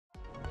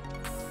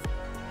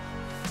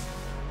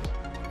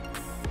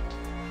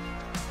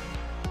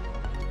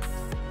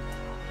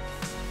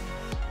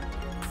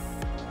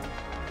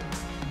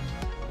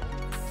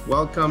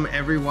Welcome,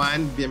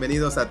 everyone.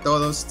 Bienvenidos a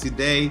todos.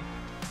 Today,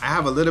 I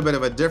have a little bit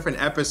of a different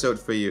episode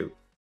for you.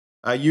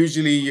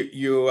 Usually,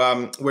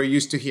 we're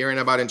used to hearing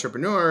about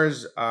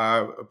entrepreneurs,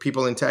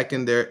 people in tech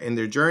in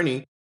their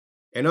journey,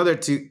 and other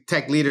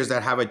tech leaders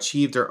that have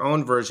achieved their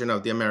own version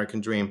of the American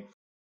dream.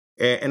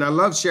 And I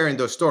love sharing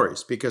those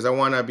stories because I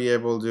want to be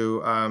able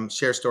to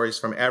share stories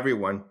from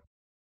everyone.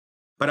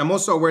 But I'm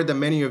also aware that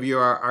many of you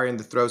are in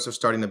the throes of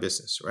starting a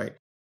business, right?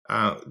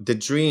 The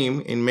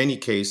dream, in many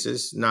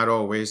cases, not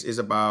always, is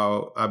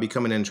about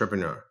becoming an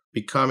entrepreneur,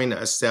 becoming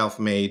a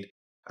self-made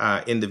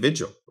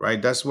individual,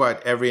 right? That's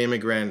what every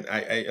immigrant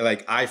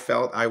I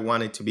felt I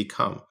wanted to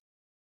become.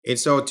 And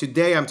so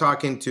today I'm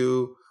talking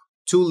to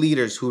two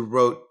leaders who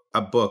wrote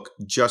a book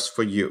just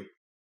for you.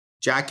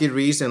 Jackie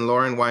Reese and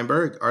Lauren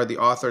Weinberg are the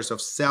authors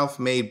of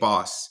Self-Made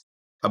Boss,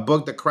 a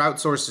book that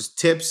crowdsources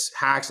tips,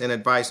 hacks, and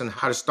advice on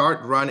how to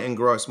start, run, and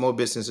grow small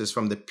businesses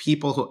from the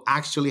people who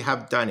actually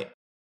have done it.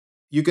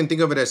 You can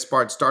think of it as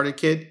part starter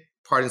kit,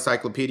 part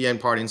encyclopedia, and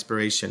part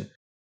inspiration.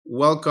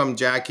 Welcome,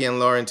 Jackie and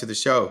Lauren, to the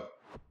show.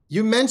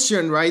 You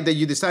mentioned, right, that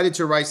you decided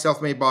to write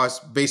Self-Made Boss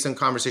based on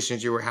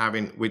conversations you were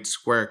having with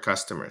Square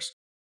customers.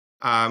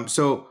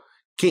 So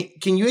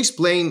can you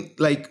explain,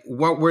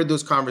 what were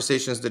those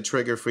conversations that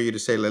trigger for you to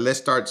say, let's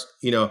start,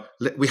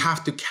 we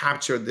have to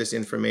capture this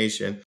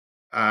information.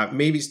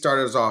 Maybe start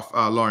us off,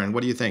 Lauren.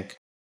 What do you think?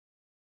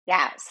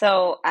 Yeah.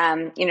 So,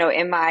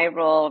 in my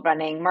role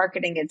running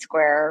marketing at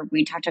Square,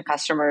 we talk to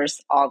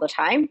customers all the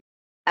time.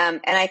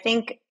 And I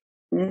think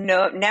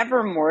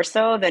never more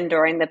so than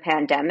during the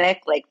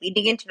pandemic, like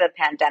leading into the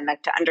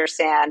pandemic to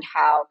understand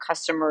how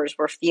customers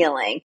were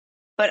feeling.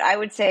 But I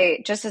would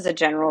say, just as a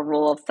general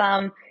rule of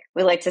thumb,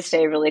 we like to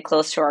stay really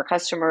close to our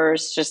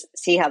customers, just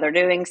see how they're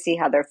doing, see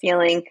how they're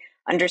feeling,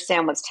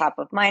 understand what's top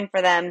of mind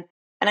for them.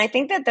 And I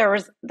think that there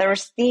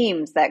was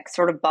themes that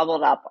sort of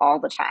bubbled up all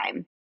the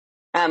time.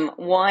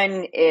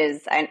 One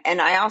is,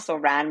 and I also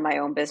ran my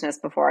own business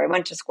before I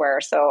went to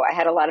Square, so I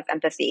had a lot of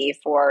empathy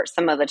for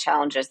some of the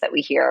challenges that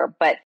we hear.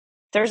 But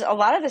there's a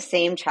lot of the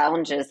same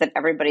challenges that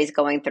everybody's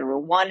going through.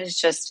 One is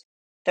just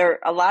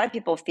a lot of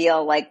people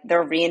feel like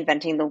they're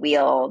reinventing the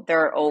wheel.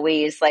 They're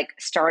always like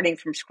starting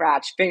from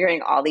scratch,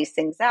 figuring all these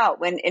things out.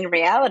 When in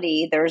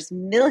reality, there's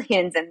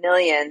millions and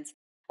millions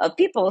of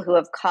people who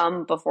have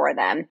come before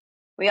them.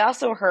 We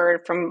also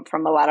heard from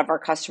a lot of our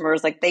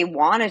customers, like they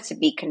wanted to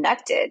be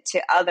connected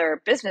to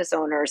other business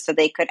owners so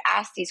they could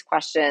ask these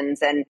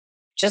questions, and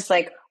just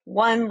like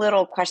one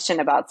little question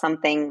about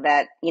something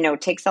that,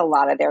 takes a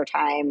lot of their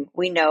time.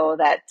 We know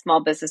that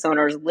small business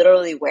owners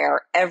literally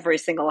wear every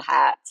single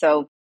hat.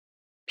 So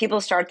people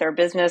start their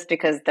business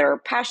because they're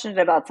passionate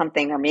about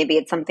something, or maybe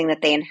it's something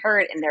that they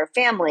inherit in their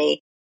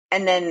family.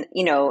 And then,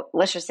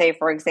 let's just say,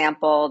 for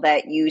example,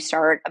 that you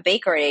start a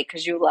bakery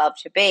because you love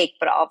to bake,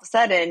 but all of a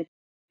sudden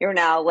you're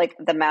now like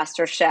the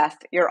master chef.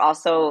 You're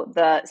also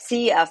the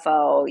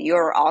CFO.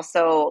 You're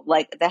also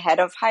like the head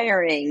of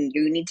hiring.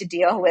 You need to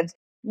deal with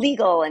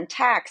legal and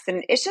tax.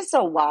 And it's just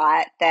a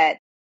lot that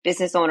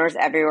business owners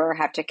everywhere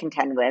have to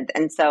contend with.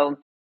 And so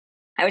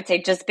I would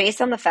say, just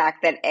based on the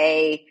fact that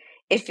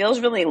it feels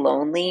really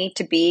lonely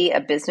to be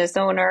a business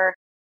owner,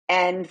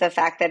 and the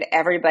fact that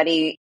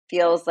everybody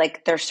feels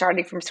like they're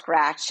starting from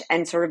scratch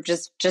and sort of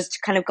just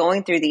kind of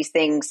going through these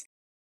things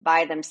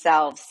by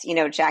themselves.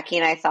 Jackie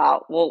and I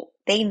thought, well,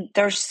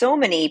 there's so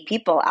many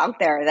people out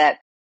there that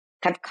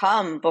have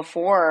come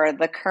before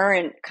the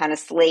current kind of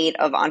slate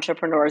of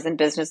entrepreneurs and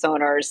business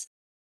owners,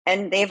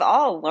 and they've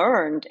all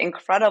learned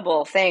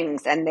incredible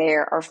things, and they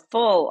are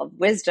full of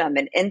wisdom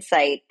and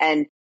insight,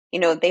 and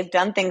they've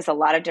done things a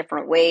lot of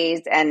different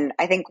ways. And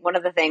I think one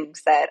of the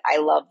things that I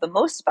love the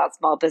most about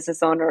small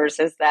business owners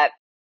is that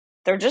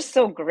they're just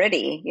so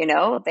gritty.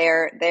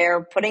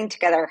 They're putting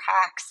together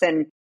hacks,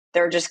 and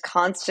they're just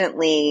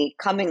constantly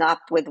coming up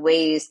with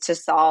ways to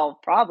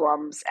solve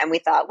problems. And we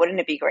thought,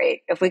 wouldn't it be great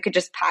if we could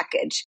just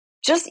package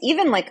just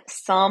even like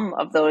some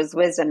of those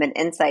wisdom and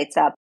insights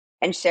up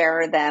and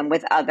share them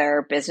with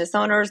other business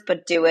owners,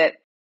 but do it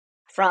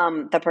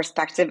from the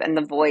perspective and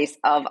the voice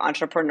of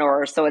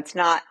entrepreneurs. So it's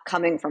not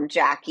coming from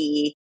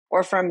Jackie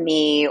or from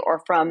me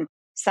or from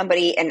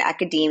somebody in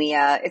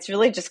academia. It's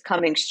really just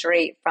coming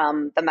straight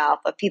from the mouth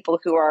of people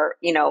who are,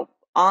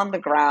 on the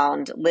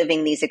ground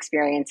living these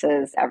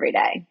experiences every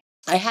day.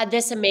 I had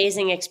this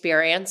amazing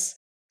experience.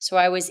 So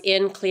I was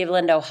in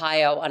Cleveland,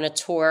 Ohio on a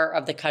tour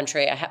of the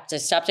country. I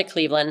stopped at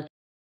Cleveland.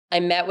 I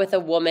met with a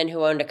woman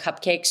who owned a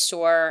cupcake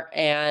store,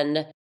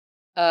 and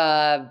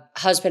a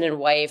husband and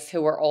wife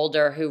who were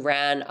older who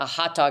ran a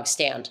hot dog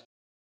stand.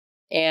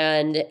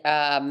 And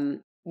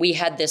we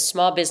had this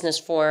small business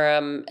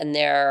forum, and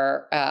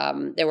there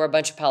were a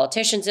bunch of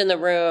politicians in the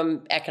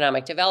room,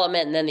 economic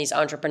development, and then these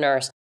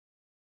entrepreneurs.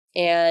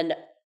 And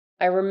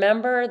I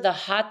remember the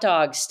hot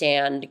dog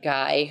stand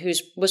guy, who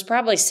was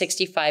probably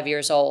 65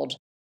 years old,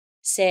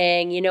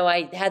 saying,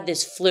 I had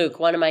this fluke.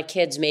 One of my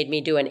kids made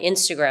me do an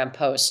Instagram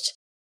post.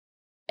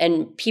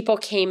 And people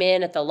came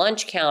in at the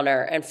lunch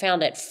counter and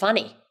found it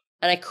funny.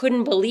 And I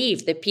couldn't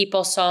believe that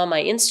people saw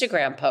my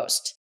Instagram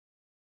post.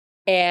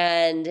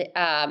 And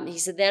he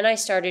said, then I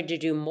started to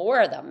do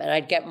more of them and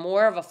I'd get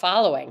more of a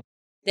following.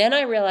 Then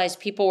I realized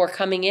people were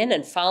coming in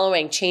and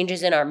following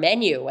changes in our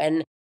menu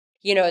and,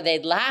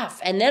 they'd laugh.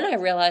 And then I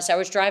realized I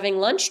was driving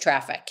lunch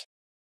traffic.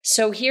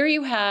 So here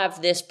you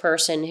have this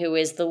person who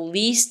is the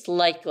least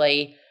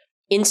likely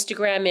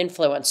Instagram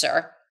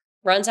influencer,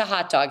 runs a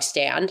hot dog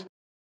stand,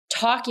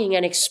 talking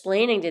and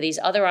explaining to these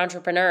other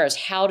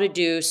entrepreneurs how to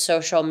do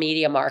social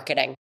media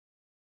marketing.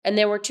 And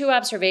there were two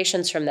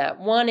observations from that.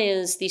 One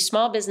is these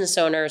small business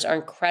owners are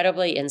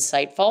incredibly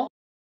insightful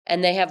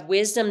and they have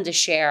wisdom to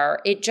share.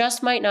 It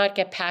just might not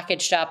get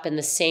packaged up in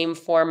the same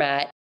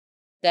format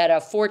that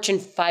a Fortune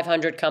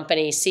 500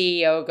 company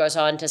CEO goes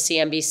on to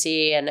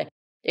CNBC and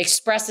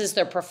expresses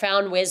their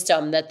profound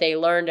wisdom that they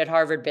learned at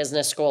Harvard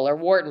Business School or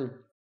Wharton.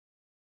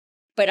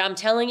 But I'm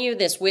telling you,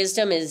 this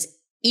wisdom is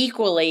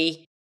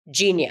equally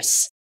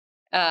genius.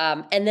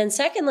 And then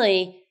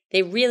secondly,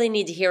 they really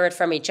need to hear it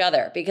from each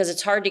other because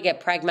it's hard to get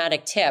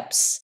pragmatic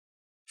tips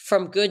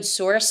from good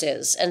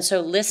sources. And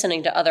so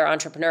listening to other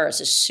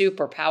entrepreneurs is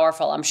super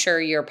powerful. I'm sure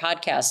your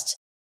podcast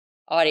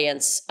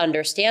audience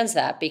understands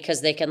that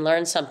because they can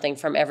learn something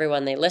from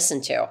everyone they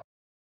listen to.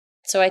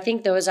 So I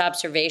think those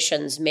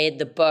observations made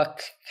the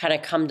book kind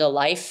of come to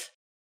life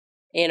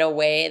in a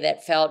way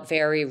that felt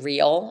very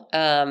real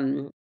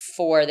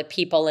for the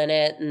people in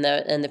it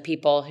and the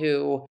people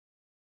who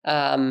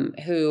are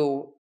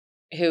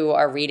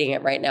reading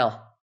it right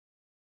now.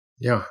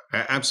 Yeah,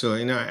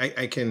 absolutely. No,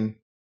 I can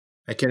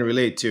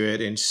relate to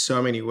it in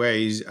so many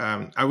ways.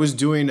 I was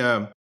doing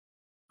a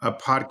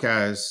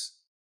podcast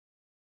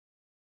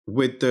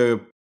with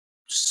the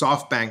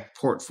SoftBank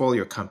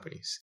portfolio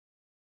companies.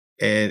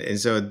 And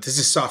so this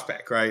is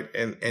SoftBank, right?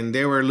 And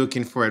they were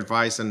looking for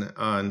advice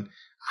on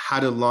how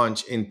to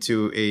launch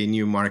into a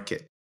new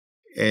market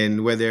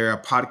and whether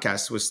a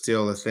podcast was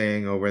still a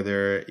thing or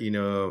whether,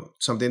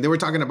 something. They were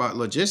talking about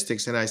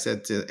logistics. And I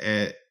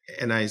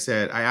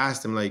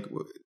asked them like,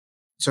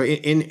 so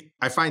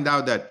I find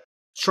out that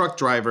truck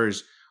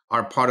drivers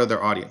are part of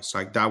their audience.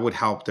 Like that would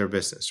help their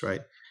business,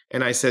 right?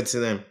 And I said to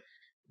them,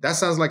 that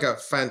sounds like a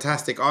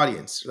fantastic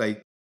audience.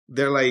 Like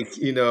they're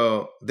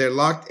they're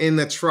locked in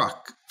the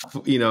truck,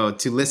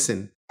 to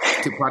listen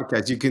to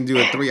podcasts. You can do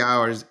it 3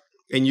 hours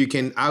and you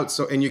can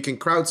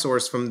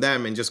crowdsource from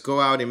them and just go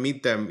out and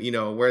meet them,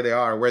 where they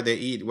are, where they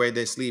eat, where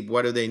they sleep,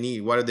 what do they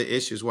need, what are the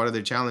issues, what are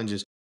their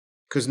challenges?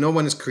 Because no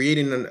one is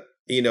creating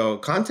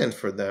content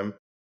for them.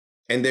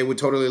 And they would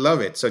totally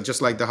love it. So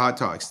just like the hot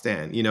dog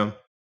stand,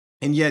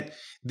 and yet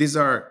these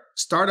are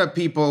startup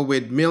people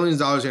with millions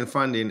of dollars in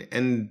funding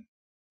and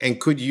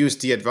could use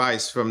the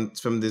advice from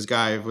this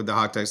guy with the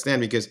hot dog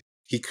stand because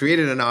he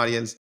created an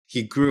audience,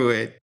 he grew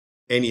it,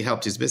 and he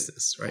helped his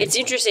business, right? It's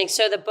interesting.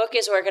 So the book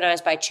is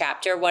organized by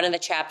chapter. One of the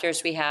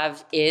chapters we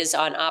have is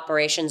on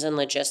operations and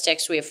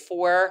logistics. We have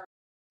 4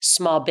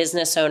 small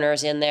business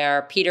owners in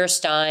there: Peter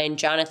Stein,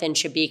 Jonathan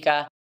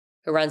Shabika,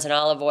 who runs an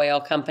olive oil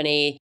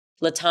company,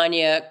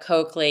 Latanya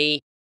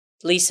Coakley,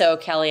 Lisa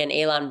O'Kelly, and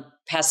Elon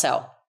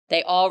Peso.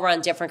 They all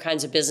run different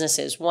kinds of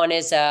businesses. One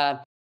is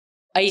a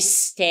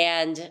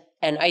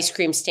an ice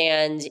cream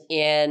stand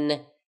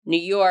in New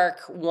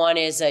York. One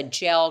is a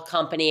gel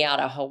company out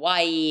of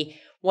Hawaii.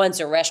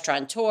 One's a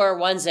restaurateur.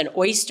 One's an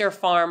oyster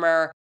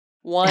farmer.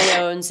 One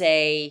owns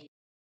a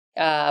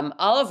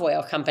olive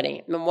oil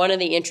company. And one of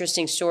the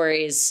interesting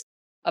stories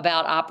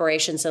about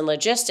operations and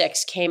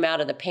logistics came out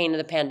of the pain of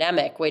the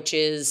pandemic, which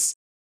is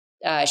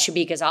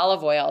Shabika's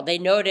olive oil. They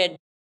noted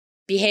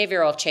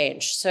behavioral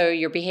change. So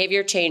your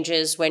behavior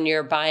changes when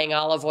you're buying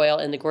olive oil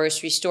in the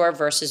grocery store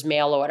versus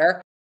mail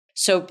order.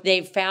 So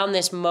they've found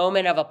this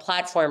moment of a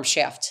platform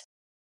shift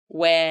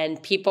when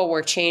people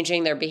were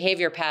changing their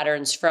behavior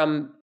patterns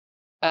from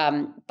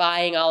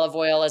buying olive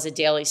oil as a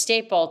daily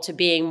staple to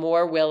being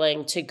more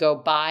willing to go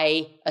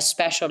buy a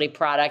specialty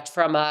product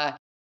from a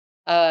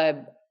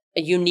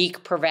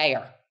unique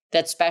purveyor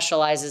that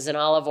specializes in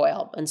olive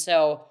oil. And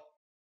so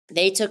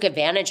they took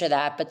advantage of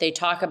that, but they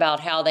talk about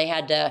how they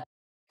had to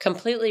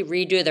completely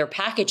redo their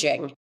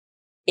packaging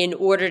in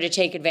order to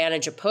take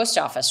advantage of post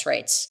office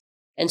rates.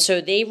 And so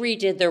they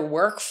redid their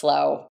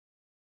workflow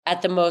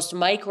at the most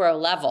micro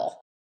level,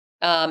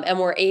 and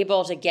were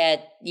able to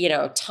get,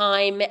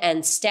 time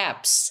and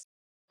steps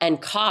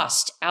and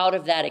cost out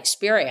of that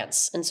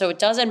experience. And so it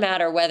doesn't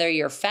matter whether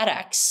you're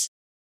FedEx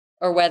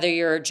or whether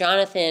you're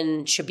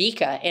Jonathan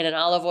Shabika in an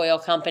olive oil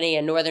company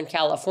in Northern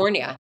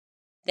California.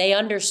 They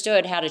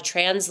understood how to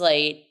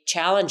translate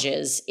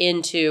challenges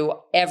into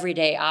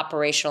everyday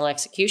operational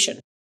execution.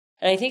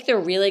 And I think they're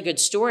really good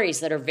stories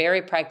that are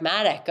very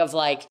pragmatic of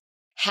like,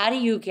 how do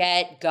you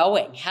get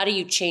going? How do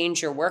you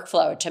change your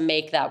workflow to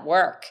make that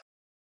work?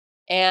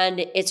 And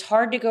it's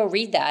hard to go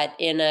read that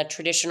in a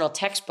traditional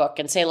textbook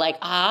and say like,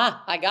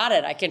 I got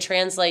it. I can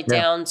translate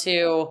down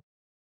to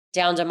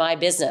my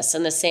business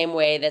in the same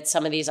way that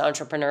some of these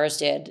entrepreneurs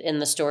did in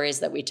the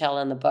stories that we tell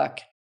in the book.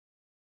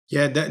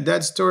 Yeah,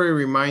 that story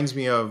reminds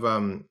me of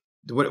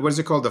what is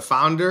it called? The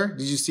Founder.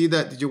 Did you see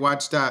that? Did you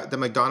watch the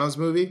McDonald's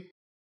movie?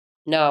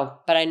 No,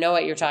 but I know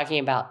what you're talking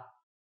about.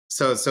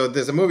 So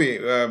there's a movie,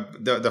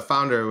 the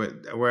founder,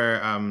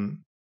 where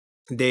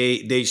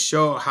they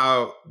show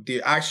how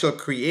the actual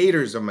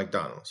creators of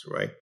McDonald's,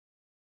 right?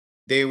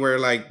 They were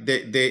like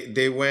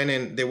they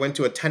went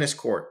to a tennis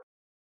court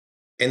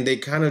and they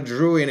kind of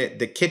drew in it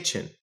the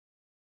kitchen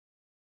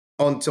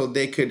until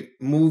they can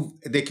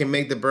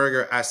make the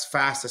burger as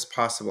fast as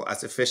possible,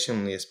 as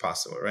efficiently as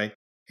possible, right?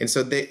 And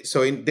so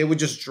they would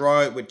just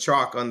draw it with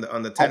chalk on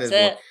the tennis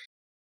board.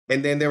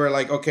 And then they were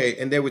like, okay,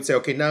 and they would say,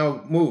 okay,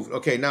 now move.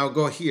 Okay, now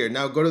go here.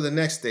 Now go to the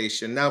next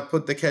station. Now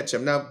put the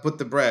ketchup. Now put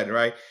the bread,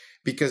 right?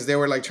 Because they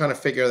were like trying to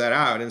figure that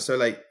out. And so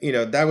like,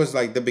 that was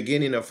like the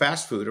beginning of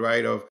fast food,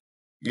 right? Of,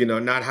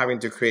 not having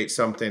to create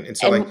something. And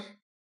so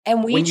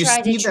and we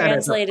tried to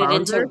translate it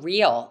into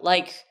real,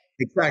 like,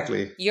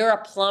 exactly. You're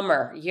a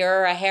plumber,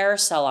 you're a hair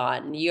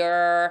salon,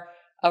 you're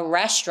a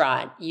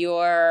restaurant,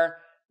 you're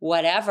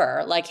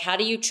whatever. Like, how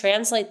do you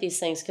translate these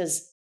things?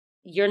 Because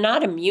you're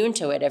not immune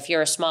to it if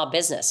you're a small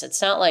business.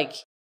 It's not like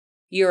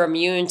you're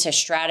immune to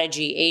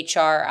strategy,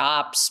 HR,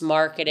 ops,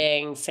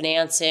 marketing,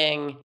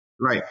 financing.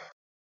 Right.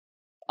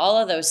 All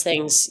of those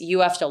things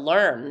you have to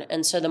learn.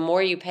 And so the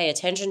more you pay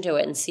attention to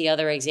it and see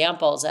other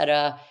examples at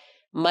a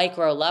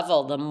micro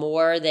level, the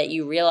more that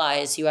you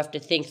realize you have to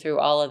think through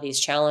all of these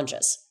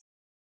challenges.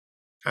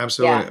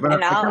 Absolutely. Yeah,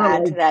 and I'll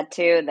add to that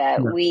too,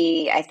 that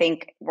I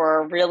think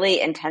were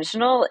really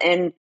intentional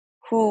in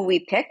who we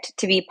picked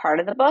to be part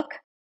of the book.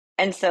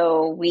 And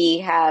so we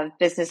have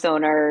business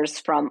owners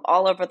from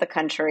all over the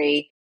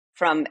country,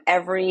 from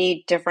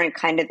every different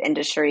kind of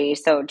industry.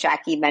 So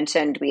Jackie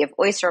mentioned we have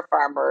oyster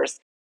farmers,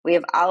 we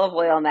have olive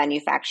oil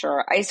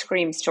manufacturer, ice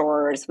cream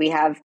stores, we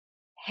have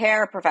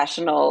hair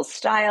professionals,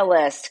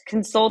 stylists,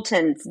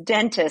 consultants,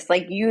 dentists,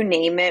 like you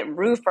name it,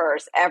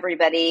 roofers,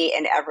 everybody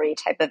in every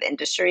type of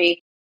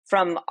industry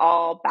from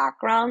all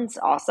backgrounds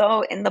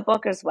also in the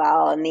book as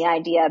well. And the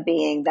idea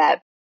being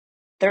that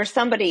there's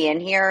somebody in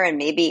here, and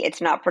maybe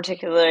it's not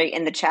particularly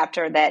in the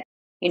chapter that,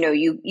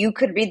 you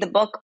could read the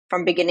book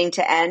from beginning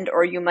to end,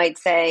 or you might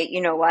say,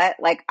 you know what,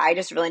 like, I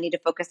just really need to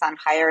focus on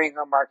hiring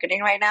or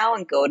marketing right now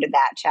and go to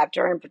that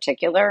chapter in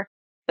particular.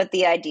 But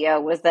the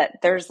idea was that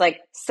there's like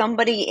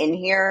somebody in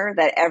here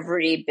that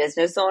every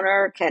business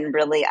owner can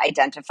really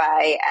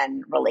identify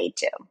and relate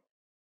to.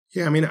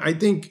 Yeah, I mean, I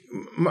think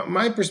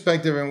my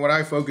perspective and what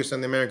I focus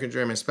on the American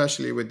dream,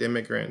 especially with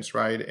immigrants,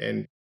 right,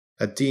 and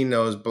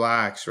Latinos,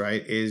 Blacks,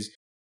 right, is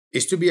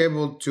to be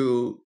able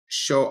to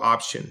show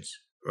options,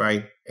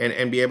 right,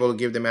 and be able to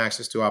give them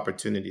access to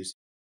opportunities.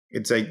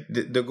 It's like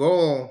the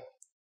goal.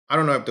 I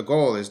don't know if the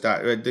goal is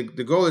that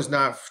the goal is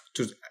not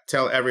to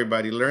tell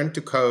everybody learn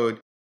to code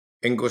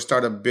and go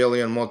start a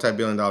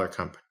multi-billion-dollar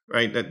company,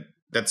 right?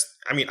 That's.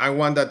 I mean, I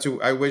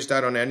wish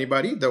that on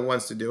anybody that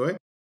wants to do it,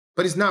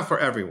 but it's not for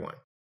everyone.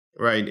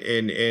 Right.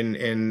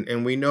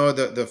 And we know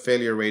the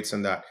failure rates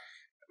on that.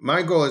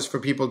 My goal is for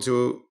people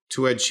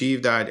to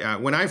achieve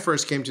that. When I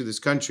first came to this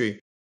country,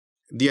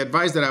 the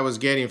advice that I was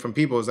getting from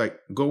people was like,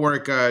 go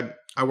work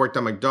I worked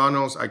at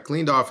McDonald's. I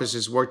cleaned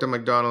offices, worked at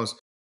McDonald's.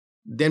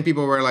 Then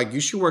people were like, you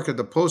should work at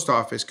the post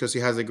office because he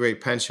has a great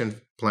pension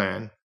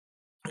plan.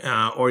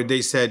 Or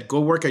they said,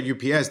 go work at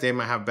UPS. They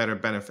might have better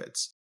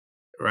benefits.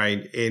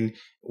 Right. And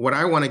what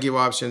I want to give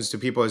options to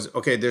people is,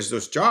 okay, there's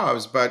those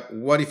jobs, but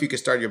what if you could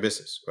start your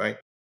business? Right.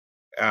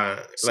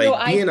 There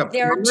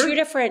are two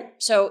different.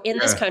 So in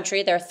this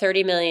country, there are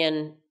 30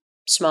 million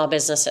small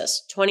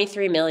businesses.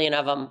 23 million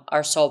of them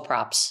are sole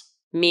props,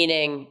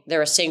 meaning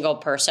they're a single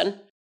person.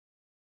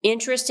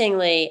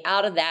 Interestingly,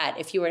 out of that,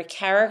 if you were to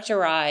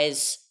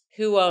characterize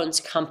who owns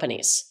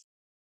companies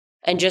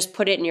and just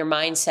put it in your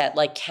mindset,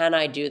 like, can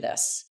I do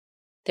this?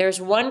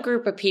 There's one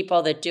group of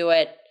people that do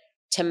it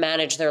to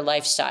manage their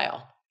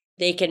lifestyle.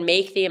 They can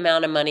make the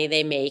amount of money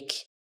they make.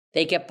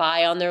 They get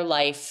by on their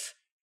life.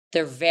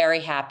 They're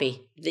very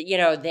happy.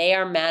 They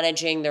are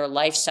managing their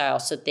lifestyle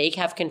so they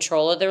have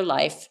control of their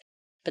life,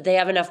 but they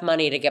have enough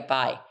money to get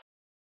by.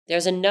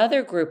 There's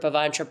another group of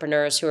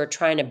entrepreneurs who are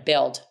trying to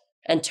build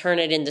and turn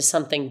it into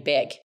something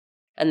big.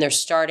 And they're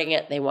starting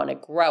it. They want to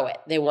grow it.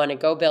 They want to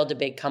go build a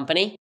big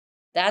company.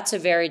 That's a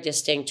very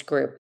distinct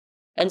group.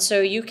 And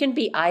so you can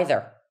be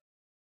either.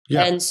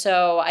 Yeah. And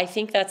so I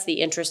think that's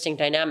the interesting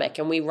dynamic.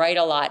 And we write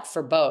a lot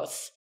for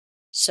both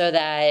so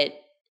that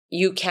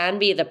you can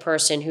be the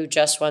person who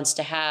just wants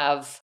to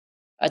have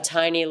a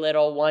tiny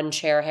little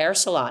one-chair hair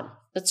salon.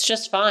 That's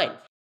just fine.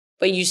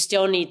 But you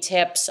still need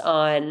tips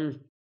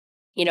on,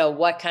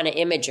 what kind of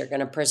image you're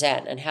going to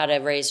present and how to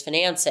raise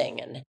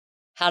financing and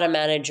how to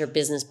manage your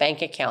business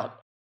bank account.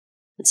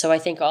 And so I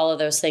think all of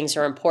those things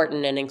are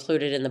important and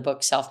included in the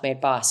book,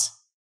 Self-Made Boss.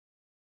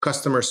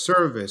 Customer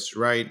service,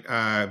 right?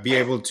 Be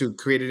able to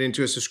create it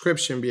into a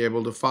subscription, be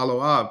able to follow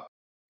up.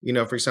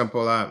 For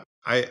example,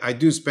 I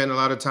do spend a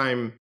lot of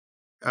time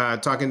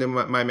talking to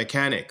my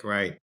mechanic,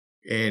 right?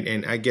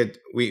 And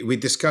we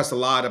discuss a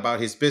lot about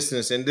his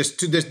business, and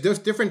there's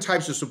different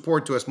types of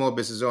support to a small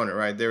business owner,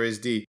 right? There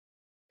is the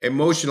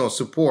emotional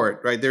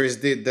support, right? There is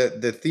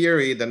the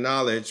theory, the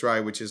knowledge, right?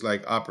 Which is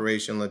like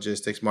operation,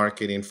 logistics,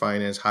 marketing,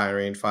 finance,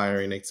 hiring,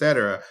 firing,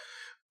 etc.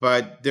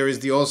 But there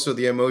is also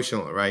the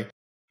emotional, right?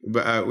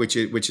 which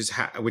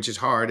is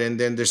hard. And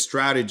then there's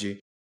strategy.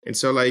 And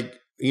so like,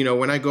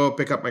 when I go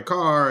pick up my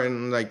car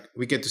and like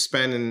we get to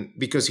spend, and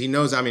because he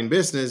knows I'm in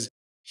business,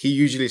 he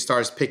usually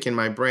starts picking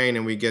my brain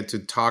and we get to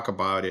talk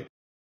about it.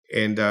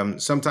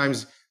 And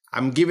sometimes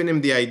I'm giving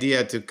him the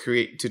idea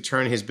to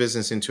turn his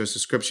business into a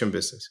subscription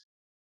business.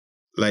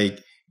 Like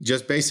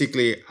just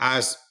basically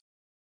ask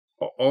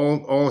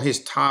all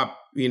his top,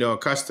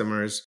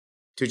 customers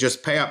to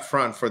just pay up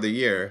front for the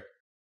year.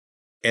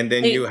 And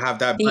then you have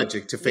that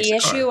budget to fix the the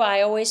issue car.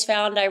 I always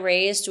found I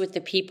raised with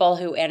the people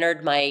who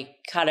entered my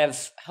kind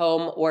of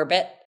home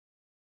orbit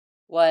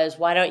was,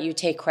 why don't you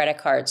take credit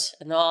cards?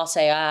 And they'll all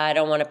say, I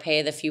don't want to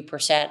pay the few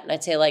percent. And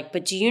I'd say like,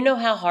 but do you know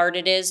how hard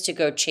it is to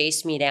go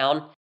chase me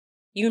down?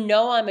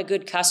 I'm a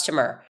good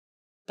customer,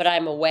 but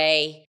I'm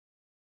away.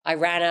 I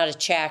ran out of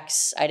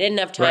checks. I didn't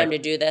have time to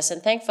do this.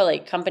 And thankfully,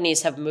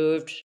 companies have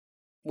moved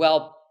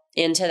well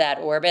into that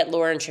orbit.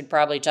 Lauren should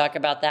probably talk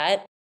about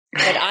that.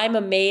 But I'm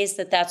amazed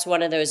that that's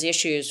one of those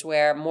issues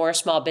where more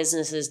small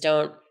businesses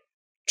don't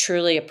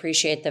truly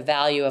appreciate the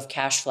value of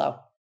cash flow.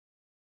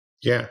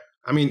 Yeah.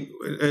 I mean,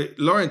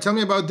 Lauren, tell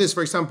me about this.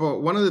 For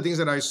example, one of the things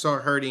that I saw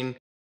hurting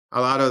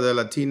a lot of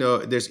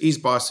the there's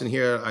East Boston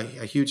here, a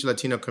huge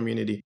Latino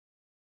community.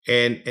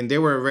 And they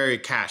were very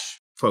cash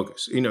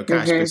focused,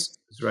 cash businesses,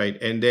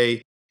 right? And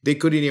they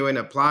couldn't even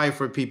apply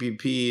for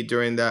PPP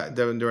during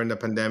the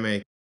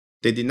pandemic.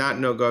 They did not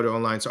know go to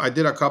online. So I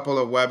did a couple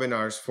of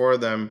webinars for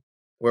them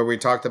where we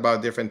talked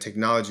about different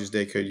technologies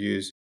they could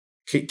use.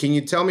 Can you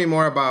tell me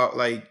more about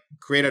like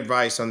great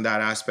advice on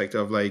that aspect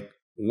of like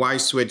why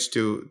switch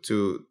to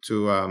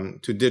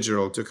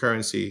digital, to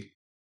currency?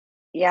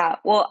 Yeah.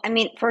 Well, I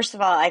mean, first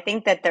of all, I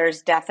think that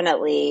there's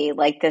definitely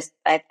like this,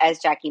 as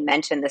Jackie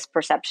mentioned, this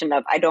perception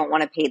of I don't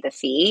want to pay the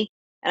fee.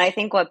 And I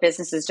think what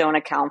businesses don't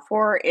account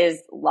for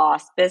is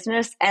lost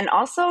business and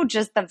also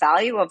just the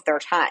value of their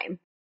time.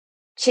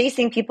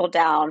 Chasing people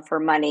down for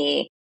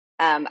money,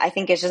 I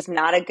think is just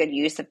not a good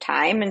use of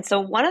time. And so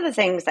one of the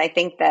things I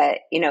think that,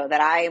 that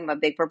I am a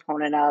big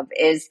proponent of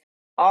is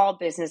all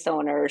business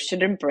owners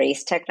should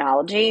embrace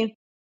technology.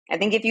 I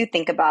think if you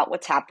think about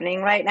what's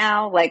happening right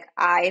now, like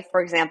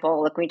for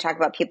example, when we talk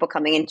about people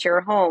coming into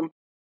your home,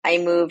 I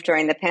moved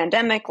during the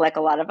pandemic, like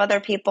a lot of other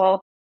people.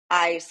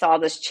 I saw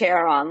this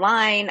chair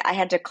online. I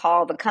had to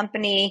call the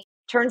company.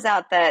 Turns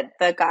out that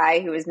the guy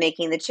who was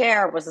making the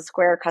chair was a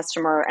Square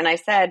customer.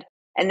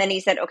 And then he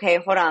said, okay,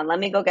 hold on, let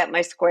me go get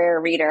my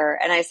Square reader.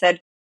 And I said,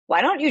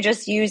 why don't you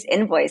just use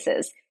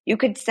invoices? You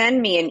could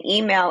send me an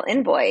email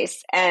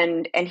invoice.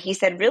 And he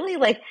said, really?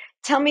 Like,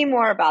 tell me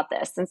more about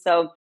this. And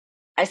so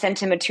I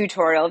sent him a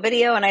tutorial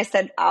video and I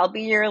said, I'll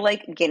be your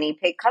like guinea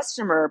pig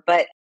customer.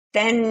 But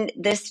then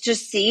this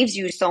just saves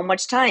you so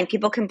much time.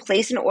 People can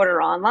place an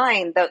order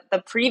online.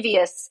 The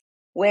previous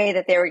way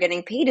that they were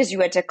getting paid is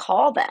you had to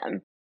call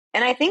them.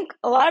 And I think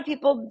a lot of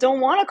people don't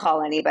want to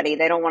call anybody.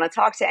 They don't want to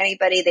talk to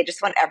anybody. They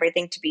just want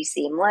everything to be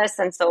seamless.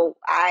 And so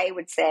I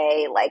would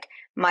say like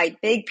my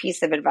big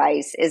piece of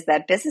advice is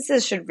that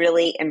businesses should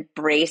really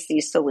embrace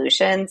these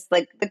solutions.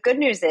 Like the good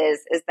news is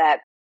that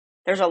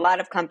there's a lot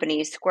of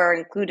companies, Square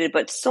included,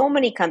 but so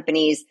many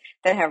companies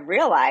that have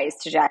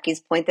realized, to Jackie's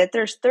point, that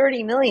there's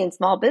 30 million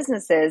small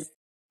businesses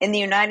in the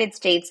United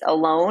States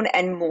alone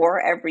and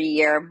more every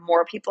year.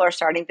 More people are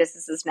starting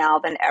businesses now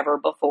than ever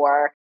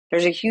before.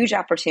 There's a huge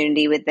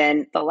opportunity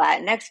within the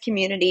Latinx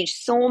community,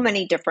 so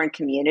many different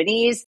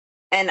communities.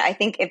 And I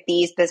think if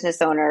these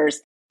business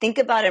owners think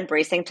about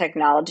embracing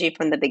technology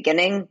from the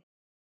beginning,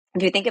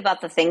 if you think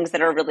about the things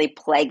that are really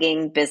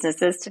plaguing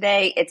businesses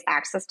today, it's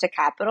access to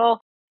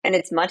capital. And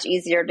it's much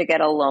easier to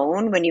get a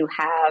loan when you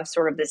have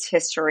sort of this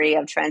history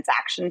of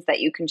transactions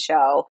that you can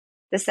show.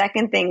 The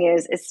second thing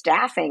is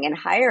staffing and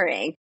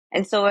hiring.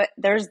 And so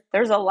there's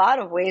a lot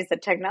of ways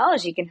that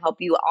technology can help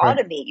you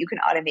automate. You can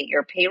automate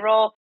your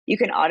payroll. You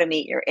can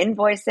automate your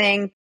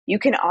invoicing. You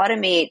can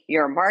automate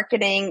your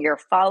marketing, your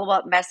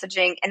follow-up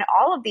messaging. And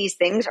all of these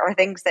things are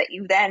things that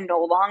you then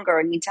no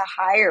longer need to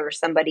hire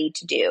somebody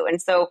to do. And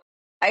so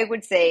I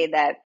would say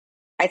that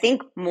I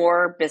think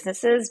more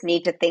businesses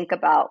need to think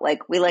about,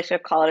 like we like to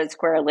call it at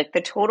Square, like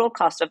the total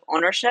cost of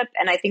ownership.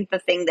 And I think the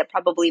thing that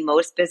probably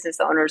most business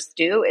owners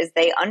do is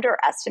they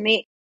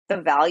underestimate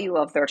the value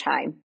of their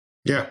time.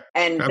 Yeah.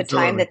 And absolutely. The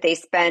time that they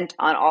spent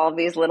on all of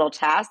these little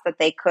tasks that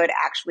they could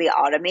actually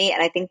automate.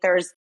 And I think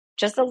there's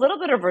just a little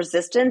bit of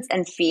resistance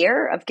and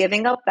fear of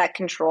giving up that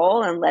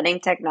control and letting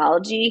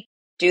technology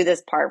do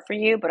this part for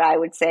you. But I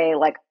would say,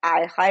 like,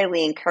 I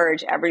highly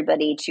encourage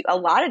everybody to, a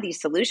lot of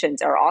these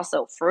solutions are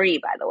also free,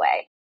 by the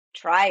way.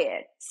 Try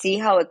it, see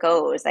how it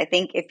goes. I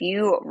think if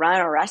you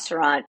run a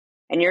restaurant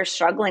and you're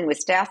struggling with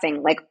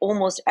staffing, like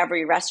almost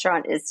every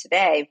restaurant is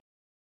today,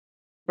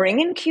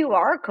 bring in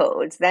QR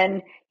codes,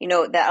 then,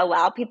 that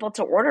allow people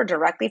to order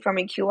directly from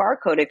a QR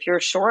code. If you're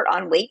short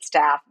on wait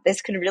staff,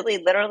 this could really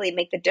literally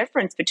make the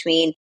difference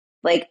between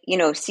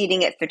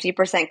seating at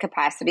 50%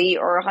 capacity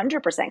or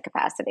 100%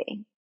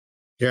 capacity.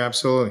 Yeah,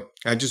 absolutely.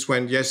 I just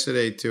went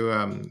yesterday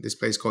to this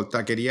place called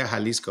Taqueria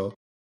Jalisco.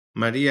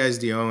 Maria is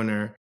the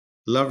owner.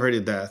 Love her to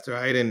death,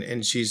 right?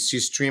 And she's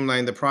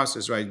streamlined the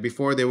process, right?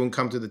 Before they wouldn't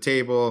come to the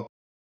table.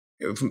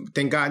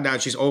 Thank God now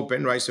she's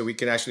open, right? So we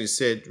can actually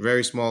sit,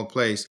 very small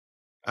place.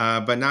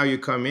 But now you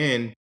come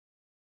in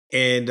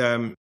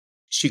and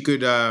she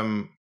could,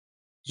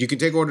 you can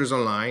take orders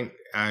online.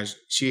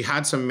 She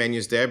had some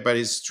menus there, but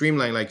it's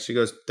streamlined. Like she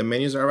goes, the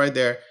menus are right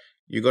there.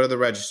 You go to the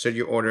register,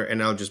 you order,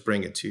 and I'll just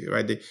bring it to you,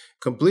 right? They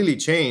completely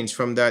changed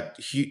from that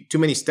too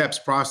many steps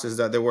process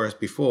that there was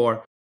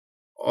before.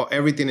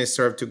 Everything is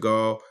served to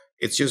go.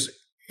 It's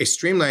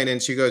streamlined.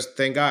 And she goes,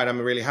 thank God, I'm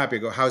really happy. I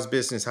go, how's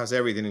business? How's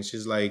everything? And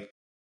she's like,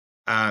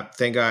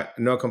 thank God,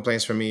 no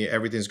complaints from me.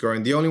 Everything's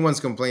growing. The only ones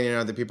complaining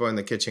are the people in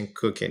the kitchen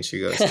cooking, she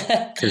goes.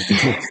 That's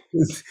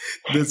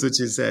what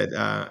she said.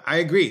 I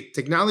agree.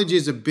 Technology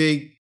is a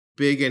big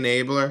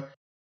enabler.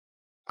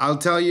 I'll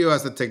tell you,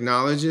 as a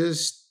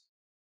technologist,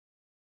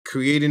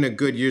 creating a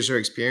good user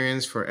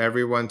experience for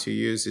everyone to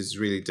use is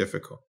really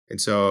difficult. And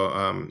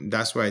so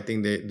that's why I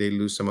think they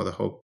lose some of the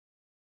hope.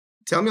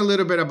 Tell me a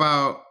little bit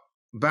about,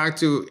 back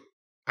to,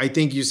 I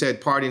think you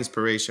said part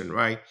inspiration,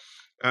 right?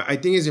 I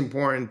think it's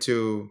important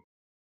to,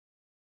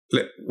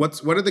 what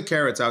are the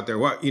carrots out there?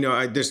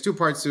 There's two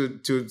parts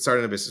to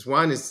starting a business.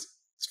 One is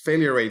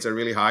failure rates are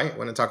really high. I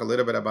want to talk a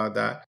little bit about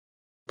that.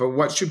 But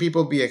what should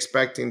people be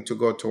expecting to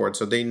go towards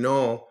so they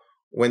know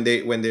when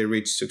they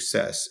reach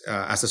success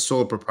as a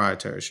sole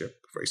proprietorship,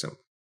 for example?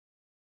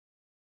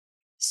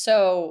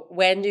 So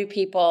when do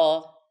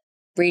people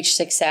reach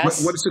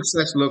success? What does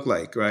success look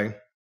like, right?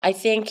 I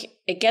think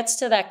it gets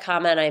to that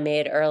comment I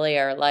made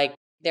earlier. Like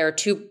there are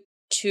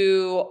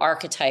two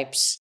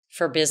archetypes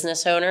for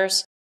business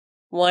owners.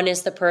 One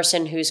is the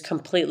person who's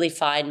completely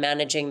fine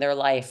managing their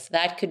life.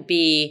 That could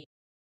be,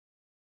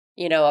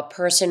 a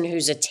person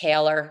who's a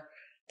tailor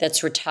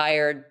that's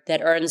retired,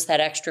 that earns that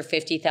extra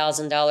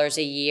 $50,000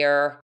 a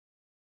year,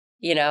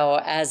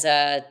 as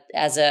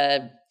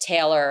a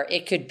tailor.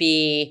 It could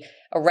be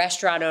a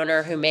restaurant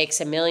owner who makes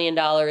 $1 million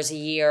a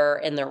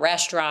year in the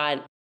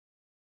restaurant.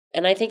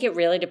 And I think it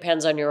really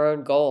depends on your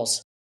own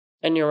goals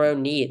and your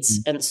own needs.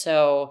 Mm-hmm. And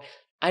so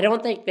I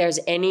don't think there's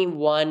any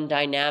one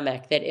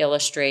dynamic that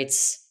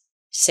illustrates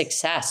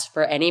success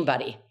for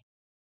anybody.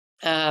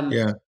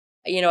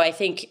 I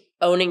think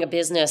owning a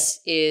business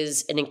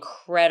is an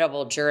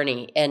incredible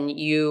journey, and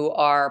you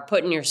are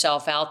putting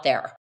yourself out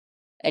there,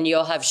 and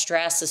you'll have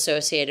stress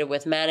associated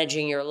with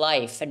managing your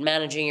life and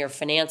managing your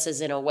finances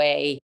in a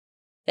way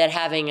that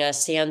having a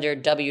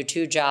standard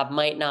W-2 job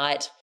might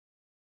not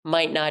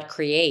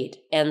create.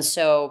 And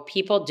so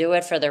people do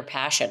it for their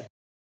passion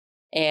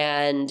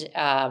and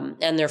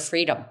their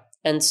freedom.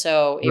 And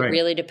so it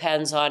really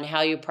depends on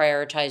how you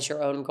prioritize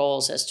your own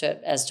goals as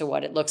to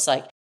what it looks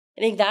like.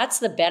 I think that's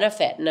the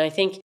benefit. And I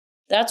think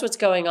that's what's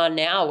going on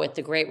now with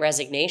the Great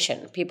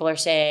Resignation. People are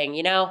saying,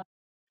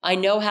 I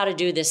know how to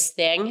do this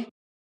thing.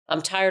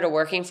 I'm tired of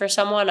working for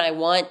someone. I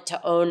want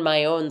to own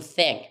my own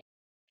thing.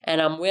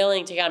 And I'm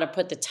willing to kind of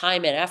put the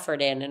time and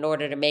effort in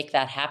order to make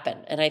that happen.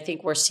 And I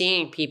think we're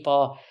seeing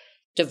people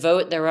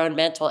devote their own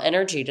mental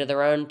energy to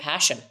their own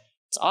passion.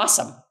 It's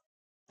awesome.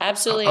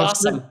 Absolutely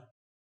awesome.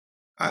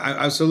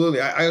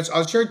 Absolutely.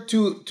 I'll share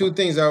two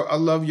things. I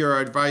love your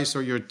advice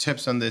or your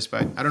tips on this,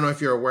 but I don't know if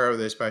you're aware of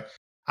this, but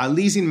at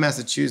least in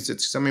Massachusetts,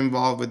 because I'm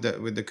involved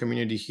with the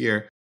community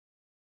here,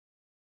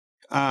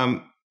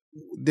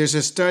 there's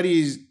a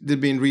study that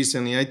been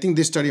recently. I think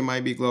this study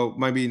might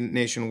be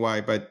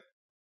nationwide, but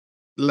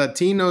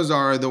Latinos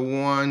are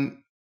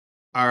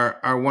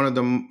one of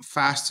the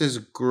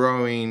fastest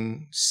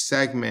growing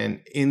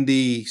segment in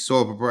the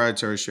sole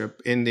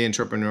proprietorship, in the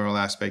entrepreneurial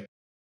aspect.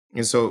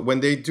 And so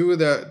when they do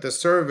the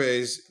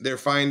surveys, they're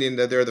finding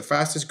that they're the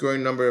fastest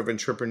growing number of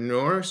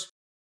entrepreneurs,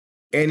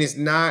 and it's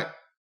not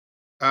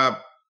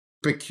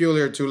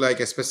peculiar to like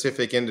a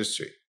specific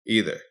industry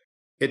either.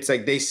 It's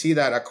like they see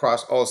that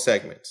across all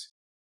segments.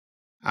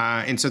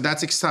 And so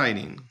that's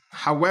exciting.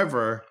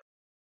 However,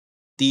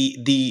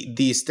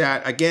 the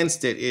stat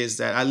against it is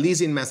that, at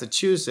least in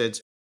Massachusetts,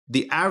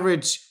 the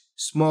average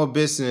small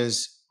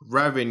business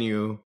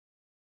revenue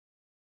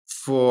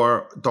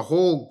for the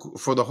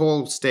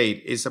whole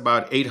state is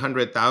about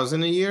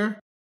 $800,000 a year.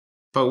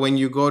 But when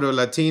you go to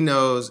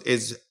Latinos,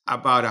 it's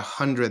about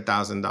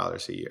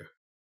 $100,000 a year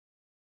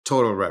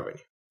total revenue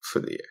for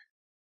the year.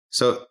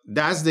 So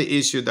that's the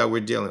issue that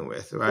we're dealing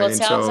with, right? Well, it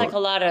sounds like a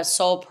lot of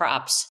sole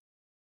props.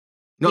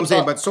 No, I'm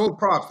saying, but sole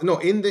props. No,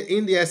 in the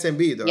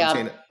SMB though, I'm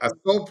saying a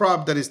sole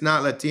prop that is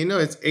not Latino,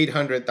 it's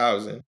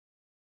 800,000,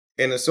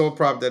 and a sole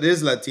prop that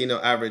is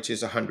Latino average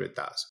is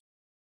 100,000.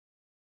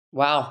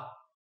 Wow,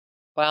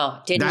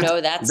 didn't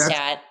know that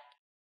stat.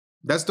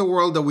 That's the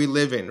world that we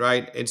live in,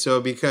 right? And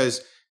so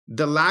because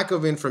the lack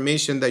of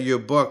information that your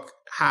book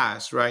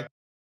has, right,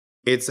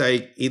 it's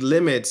like it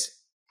limits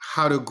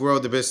how to grow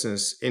the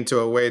business into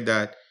a way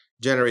that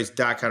generates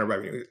that kind of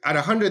revenue. At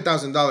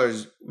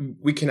 $100,000,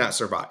 we cannot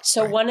survive.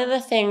 So one of the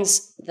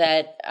things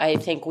that I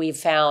think we've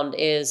found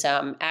is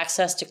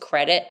access to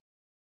credit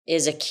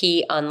is a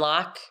key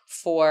unlock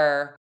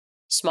for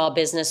small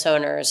business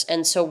owners.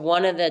 And so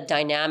one of the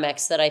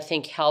dynamics that I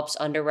think helps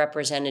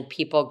underrepresented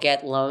people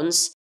get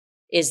loans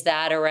is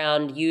that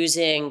around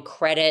using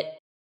credit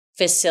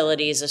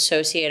facilities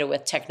associated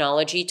with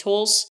technology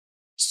tools.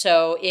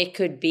 So it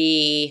could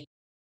be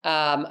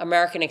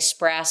American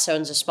Express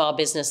owns a small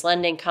business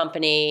lending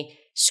company.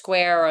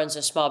 Square owns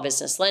a small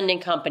business lending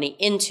company.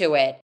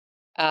 Intuit.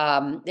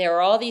 There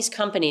are all these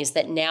companies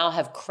that now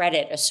have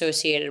credit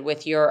associated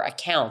with your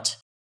account.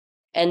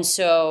 And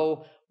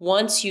so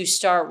once you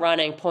start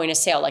running point of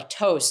sale, like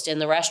Toast in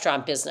the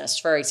restaurant business,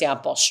 for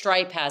example,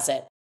 Stripe has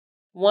it.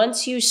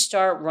 Once you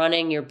start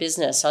running your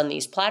business on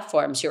these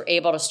platforms, you're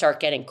able to start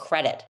getting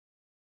credit.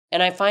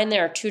 And I find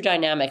there are two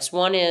dynamics.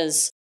 One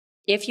is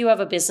if you have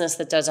a business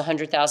that does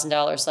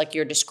 $100,000 like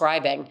you're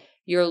describing,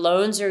 your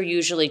loans are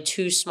usually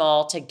too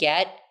small to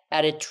get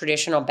at a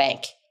traditional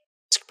bank.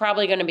 It's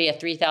probably going to be a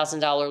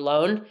 $3,000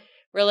 loan.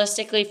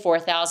 Realistically,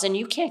 $4,000,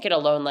 you can't get a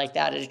loan like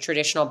that at a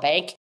traditional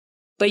bank,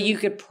 but you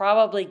could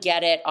probably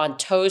get it on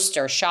Toast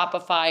or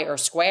Shopify or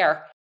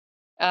Square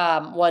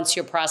once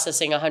you're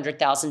processing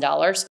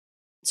 $100,000.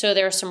 So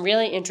there are some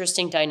really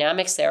interesting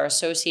dynamics there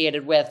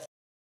associated with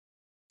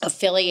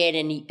affiliate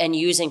and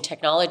using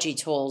technology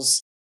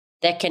tools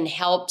that can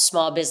help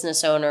small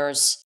business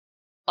owners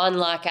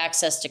unlock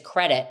access to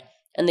credit.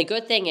 And the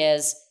good thing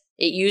is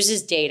it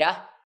uses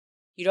data.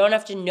 You don't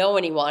have to know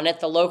anyone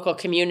at the local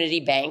community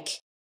bank.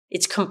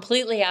 It's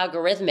completely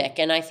algorithmic.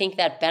 And I think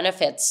that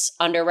benefits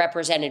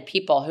underrepresented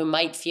people who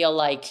might feel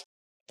like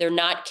they're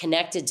not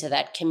connected to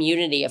that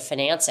community of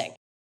financing.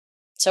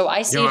 So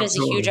I see it as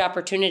a huge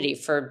opportunity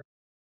for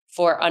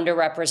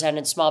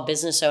underrepresented small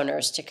business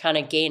owners to kind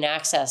of gain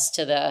access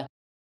to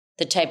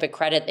the type of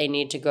credit they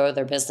need to grow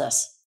their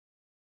business.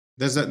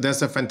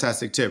 That's a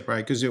fantastic tip,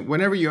 right? Because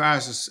whenever you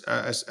ask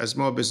a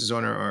small business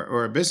owner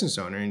or a business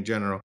owner in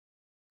general,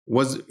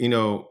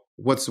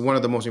 what's one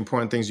of the most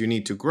important things you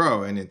need to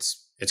grow, and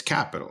it's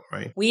capital,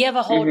 right? We have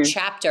a whole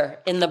chapter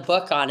in the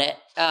book on it,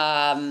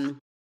 and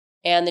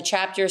the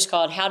chapter is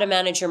called "How to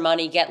Manage Your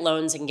Money, Get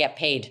Loans, and Get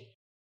Paid."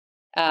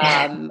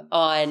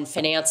 On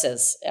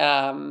finances.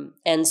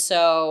 And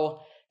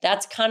so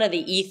that's kind of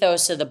the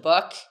ethos of the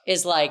book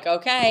is like,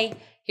 okay,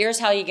 here's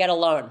how you get a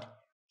loan.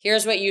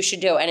 Here's what you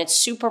should do. And it's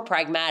super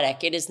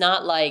pragmatic. It is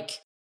not like,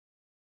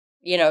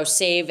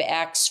 save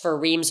X for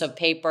reams of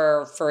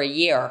paper for a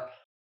year.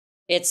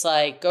 It's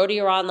like, go to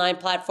your online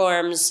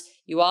platforms.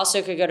 You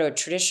also could go to a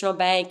traditional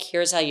bank.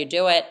 Here's how you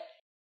do it.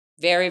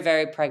 Very,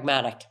 very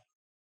pragmatic.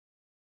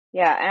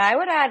 Yeah. And I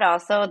would add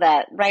also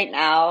that right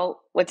now,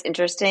 what's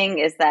interesting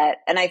is that,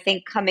 and I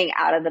think coming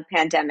out of the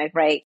pandemic,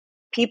 right,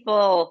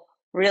 people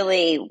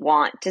really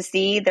want to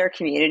see their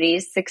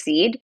communities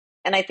succeed.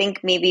 And I think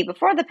maybe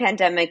before the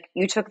pandemic,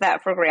 you took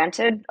that for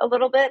granted a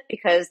little bit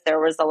because there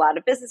was a lot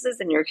of businesses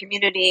in your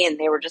community and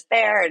they were just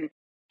there and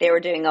they were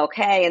doing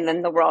okay. And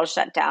then the world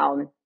shut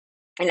down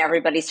and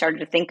everybody started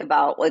to think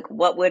about like,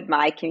 what would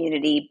my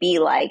community be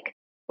like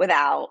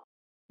without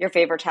your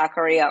favorite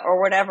taqueria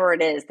or whatever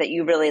it is that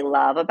you really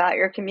love about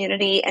your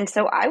community. And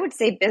so I would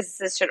say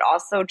businesses should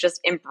also just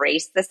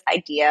embrace this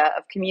idea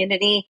of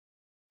community,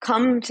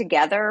 come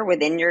together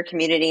within your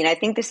community. And I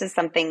think this is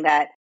something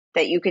that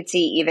you could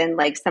see even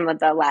like some of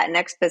the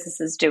Latinx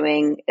businesses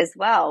doing as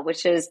well,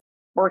 which is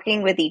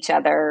working with each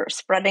other,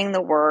 spreading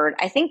the word.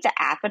 I think the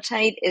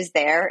appetite is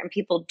there and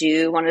people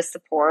do want to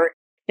support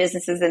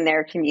businesses in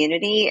their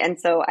community. And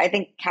so I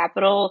think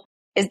capital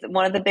is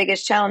one of the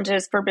biggest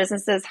challenges for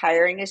businesses.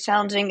 Hiring is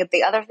challenging. But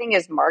the other thing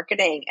is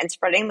marketing and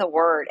spreading the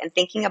word and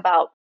thinking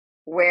about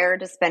where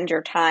to spend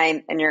your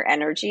time and your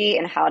energy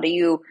and how do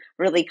you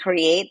really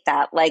create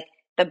that. Like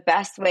the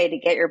best way to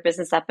get your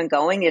business up and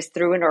going is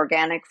through an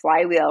organic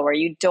flywheel where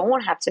you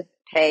don't have to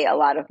pay a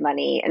lot of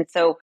money. And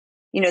so,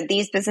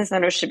 these business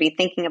owners should be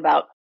thinking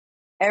about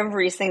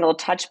every single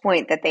touch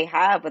point that they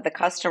have with the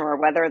customer,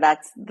 whether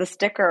that's the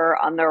sticker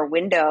on their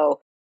window,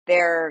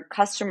 their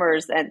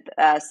customers and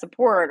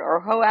support, or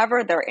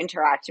however they're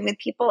interacting with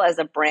people as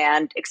a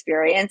brand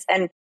experience.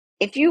 And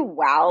if you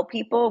wow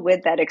people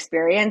with that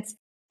experience,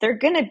 they're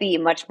going to be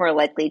much more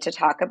likely to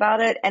talk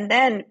about it. And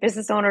then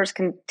business owners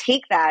can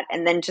take that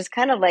and then just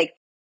kind of like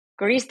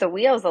grease the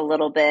wheels a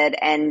little bit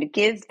and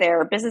give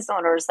their business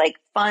owners like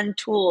fun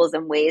tools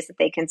and ways that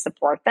they can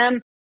support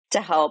them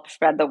to help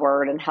spread the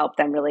word and help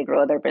them really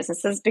grow their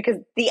businesses, because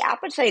the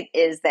appetite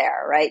is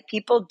there, right?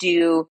 People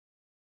do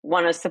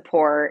want to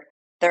support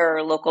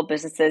their local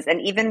businesses.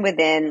 And even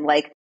within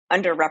like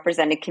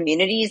underrepresented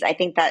communities, I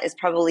think that is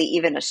probably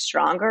even a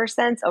stronger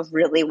sense of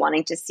really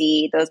wanting to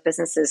see those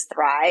businesses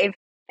thrive.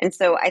 And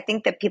so I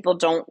think that people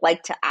don't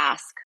like to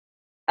ask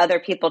other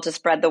people to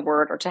spread the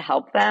word or to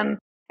help them.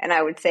 And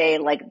I would say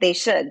like they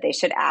should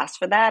ask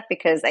for that,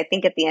 because I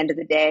think at the end of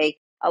the day,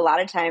 a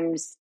lot of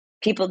times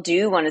people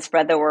do want to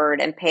spread the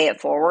word and pay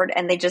it forward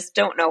and they just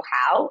don't know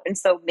how. And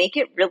so make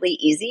it really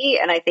easy.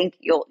 And I think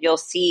you'll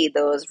see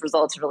those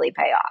results really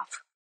pay off.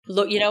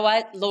 Look, you know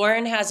what?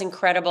 Lauren has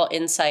incredible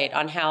insight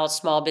on how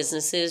small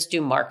businesses do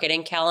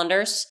marketing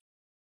calendars.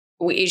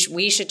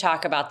 We should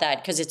talk about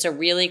that because it's a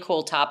really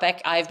cool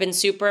topic. I've been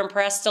super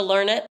impressed to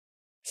learn it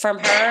from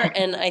her,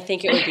 and I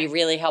think it would be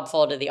really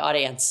helpful to the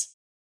audience.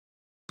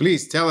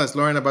 Please tell us,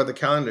 Lauren, about the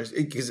calendars.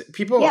 Because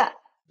people,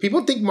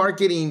 people think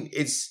marketing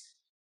is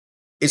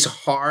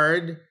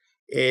hard,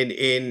 and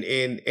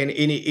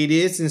it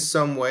is in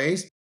some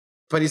ways,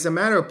 but it's a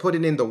matter of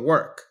putting in the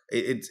work.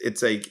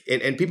 It's like,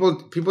 and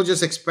people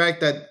just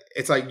expect that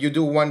it's like you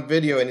do one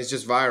video and it's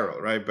just viral,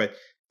 right? But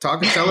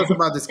tell us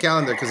about this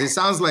calendar, because it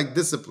sounds like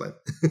discipline.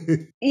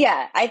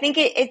 Yeah, I think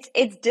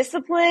it's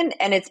discipline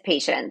and it's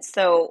patience.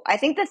 So I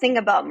think the thing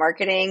about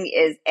marketing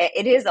is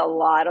it is a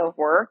lot of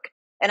work.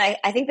 And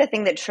I think the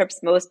thing that trips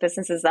most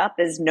businesses up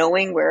is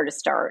knowing where to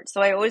start.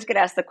 So I always get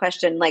asked the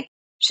question, like,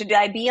 should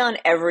I be on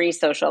every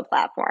social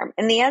platform?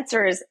 And the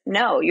answer is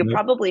no, you Yep.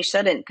 probably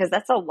shouldn't, because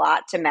that's a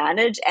lot to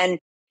manage. And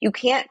you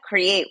can't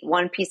create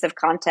one piece of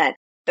content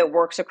that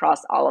works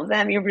across all of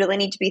them. You really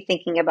need to be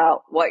thinking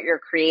about what you're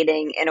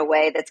creating in a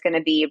way that's going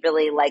to be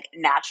really like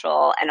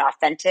natural and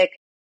authentic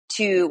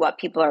to what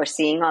people are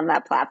seeing on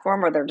that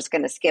platform, or they're just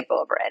going to skip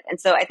over it. And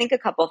so I think a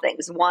couple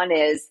things. One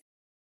is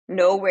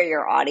know where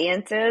your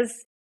audience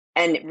is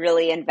and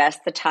really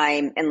invest the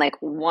time in like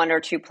one or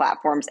two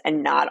platforms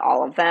and not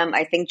all of them.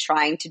 I think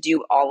trying to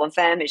do all of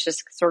them is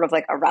just sort of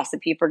like a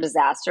recipe for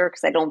disaster,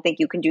 because I don't think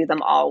you can do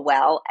them all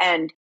well.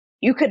 And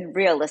you could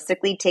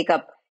realistically take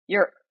up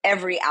your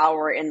every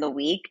hour in the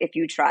week if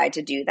you try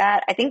to do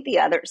that. I think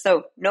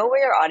so know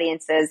where your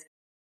audience is.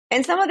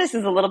 And some of this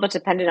is a little bit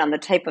dependent on the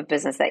type of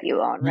business that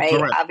you own, right?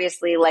 Correct.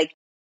 Obviously, like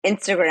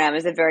Instagram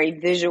is a very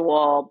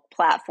visual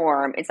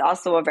platform. It's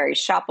also a very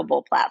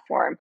shoppable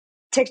platform.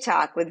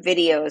 TikTok with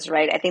videos,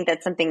 right? I think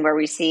that's something where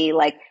we see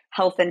like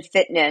health and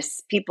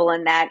fitness, people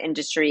in that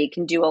industry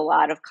can do a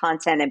lot of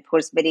content and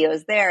post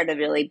videos there to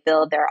really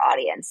build their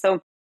audience.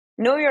 So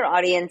know your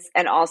audience,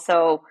 and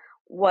also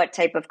what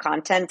type of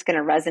content is going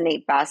to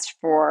resonate best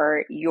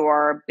for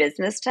your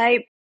business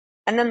type.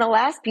 And then the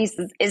last piece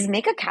is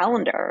make a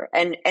calendar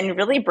and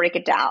really break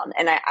it down.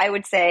 And I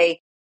would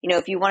say,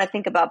 if you want to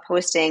think about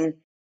posting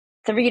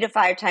 3 to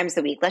 5 times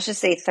a week, let's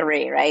just say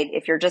 3, right?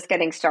 If you're just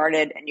getting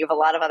started and you have a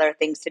lot of other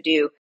things to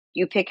do,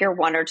 you pick your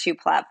 1 or 2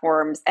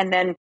 platforms, and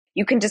then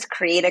you can just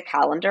create a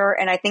calendar.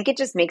 And I think it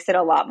just makes it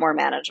a lot more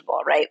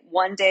manageable, right?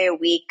 1 day a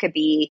week could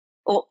be,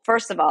 well,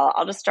 first of all,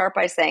 I'll just start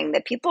by saying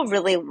that people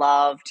really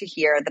love to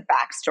hear the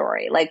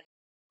backstory. Like,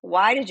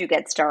 why did you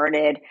get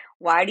started?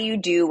 Why do you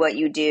do what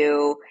you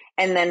do?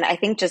 And then I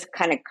think just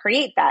kind of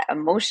create that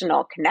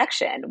emotional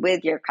connection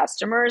with your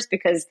customers,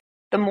 because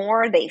the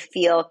more they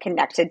feel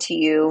connected to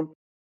you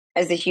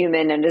as a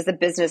human and as a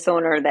business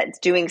owner that's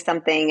doing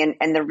something,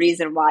 and the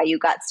reason why you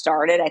got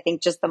started, I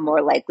think just the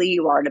more likely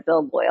you are to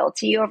build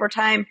loyalty over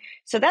time.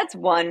 So that's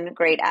one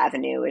great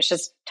avenue. It's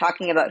just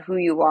talking about who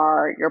you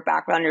are, your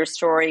background, your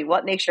story,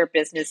 what makes your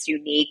business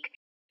unique.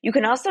 You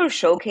can also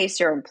showcase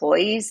your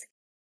employees.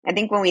 I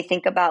think when we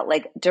think about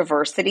like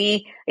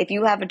diversity, if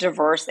you have a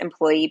diverse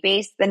employee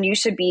base, then you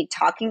should be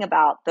talking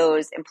about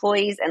those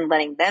employees and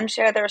letting them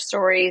share their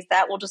stories.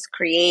 That will just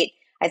create,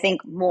 I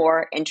think,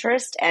 more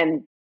interest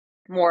and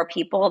more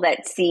people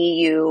that see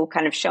you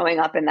kind of showing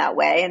up in that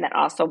way and that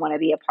also want to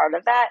be a part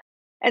of that.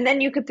 And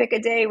then you could pick a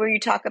day where you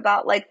talk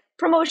about like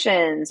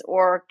promotions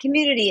or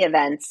community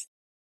events.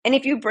 And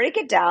if you break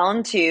it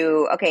down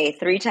to, okay,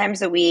 3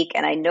 times a week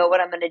and I know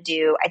what I'm going to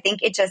do, I think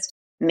it just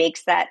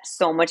makes that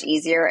so much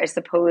easier, as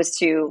opposed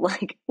to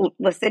like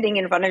sitting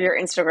in front of your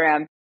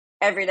Instagram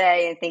every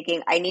day and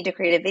thinking, I need to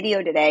create a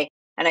video today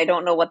and I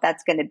don't know what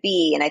that's going to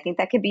be. And I think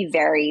that could be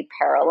very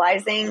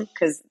paralyzing,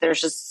 because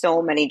there's just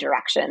so many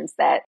directions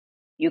that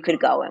you could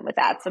go in with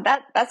that. So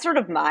that's sort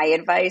of my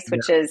advice,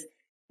 which is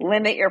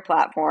limit your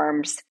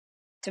platforms,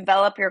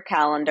 develop your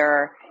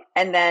calendar,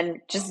 and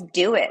then just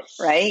do it,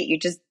 right? You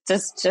just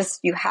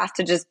you have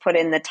to just put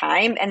in the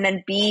time, and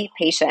then be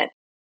patient,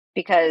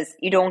 because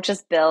you don't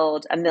just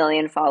build 1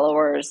 million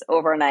followers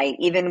overnight,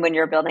 even when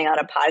you're building out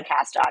a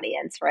podcast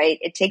audience, right?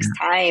 It takes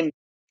time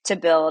to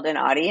build an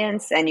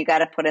audience, and you got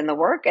to put in the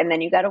work, and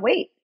then you got to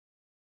wait.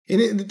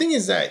 And the thing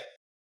is that,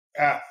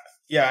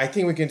 I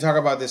think we can talk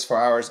about this for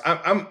hours.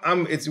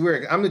 It's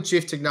weird. I'm the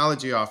chief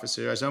technology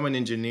officer, so I'm an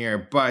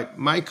engineer, but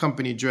my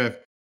company,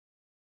 Drift,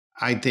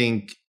 I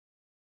think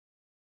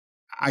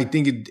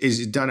it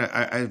is done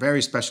a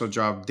very special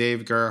job.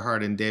 Dave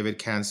Gerhardt and David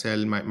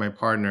Cancel, my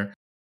partner,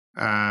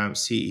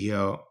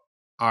 CEO,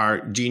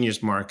 are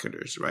genius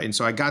marketers, right? And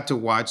so I got to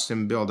watch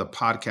them build a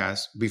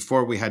podcast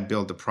before we had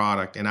built the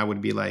product. And I would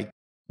be like,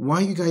 why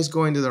are you guys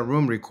going to the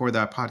room, record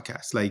that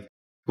podcast? Like,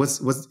 what's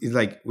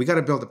like, we got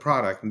to build a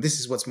product. And this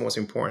is what's most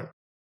important.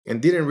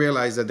 And didn't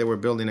realize that they were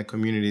building a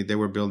community, they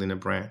were building a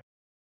brand.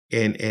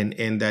 And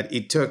that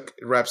it took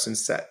reps and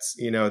sets,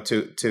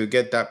 to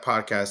get that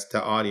podcast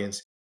to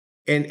audience.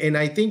 And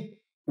I think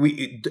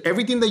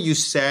everything that you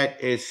said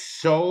is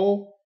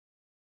so,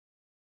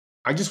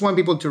 I just want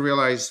people to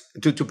realize,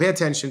 to pay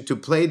attention, to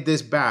play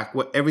this back,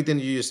 everything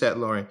you just said,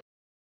 Lauren,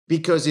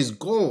 because it's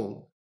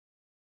gold.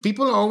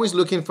 People are always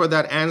looking for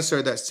that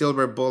answer, that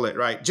silver bullet,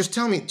 right? Just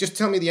tell me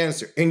the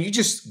answer. And you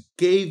just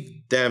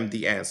gave them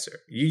the answer.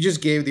 You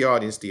just gave the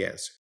audience the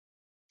answer.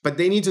 But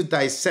they need to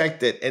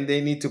dissect it, and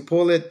they need to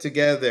pull it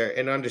together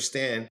and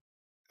understand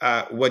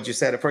what you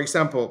said. For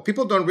example,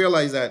 people don't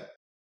realize that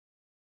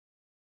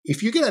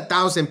If you get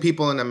 1,000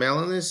 people on a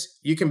mailing list,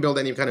 you can build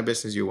any kind of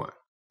business you want.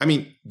 I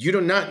mean, you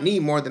do not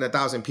need more than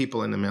 1,000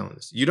 people in the mailing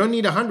list. You don't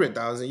need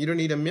 100,000. You don't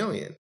need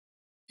 1,000,000.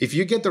 If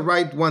you get the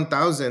right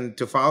 1,000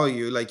 to follow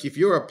you, like if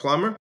you're a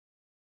plumber,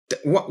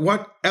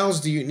 what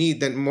else do you need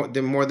than more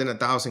than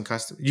 1,000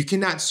 customers? You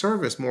cannot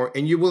service more,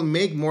 and you will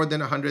make more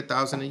than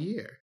 100,000 a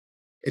year.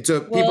 It's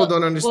people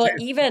don't understand.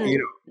 Well, even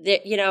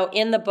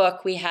in the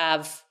book we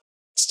have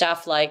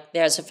stuff like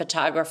there's a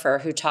photographer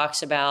who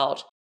talks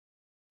about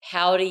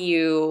how do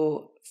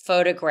you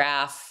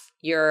photograph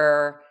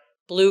your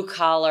blue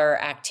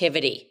collar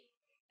activity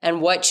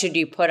and what should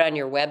you put on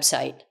your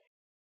website.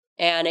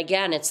 And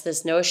again, it's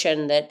this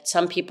notion that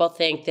some people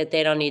think that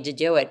they don't need to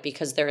do it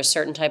because they're a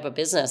certain type of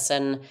business.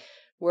 And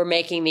we're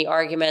making the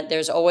argument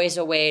there's always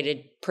a way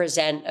to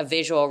present a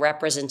visual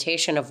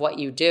representation of what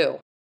you do.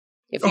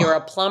 If you're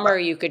a plumber,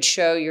 you could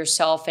show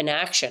yourself in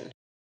action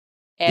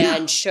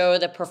and show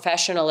the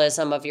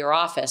professionalism of your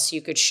office.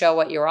 You could show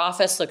what your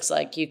office looks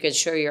like. You could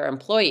show your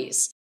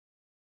employees.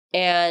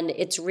 And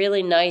it's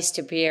really nice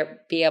to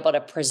be able to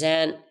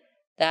present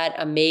that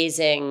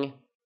amazing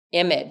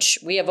image.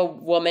 We have a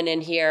woman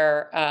in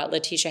here,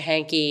 Letitia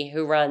Hankey,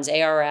 who runs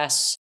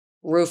ARS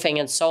Roofing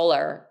and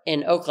Solar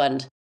in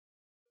Oakland.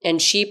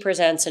 And she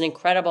presents an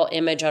incredible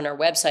image on her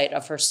website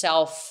of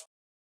herself.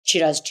 She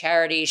does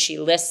charity. She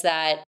lists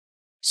that.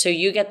 So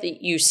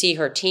you see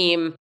her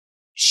team,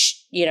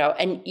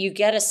 and you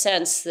get a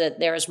sense that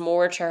there's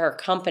more to her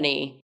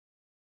company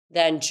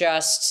than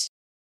just,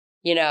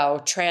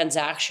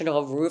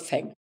 transactional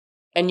roofing.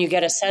 And you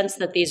get a sense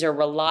that these are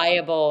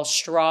reliable,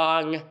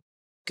 strong,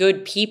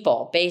 good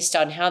people based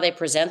on how they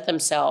present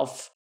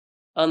themselves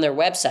on their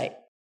website.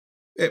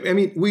 I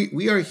mean,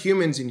 we are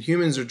humans, and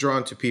humans are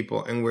drawn to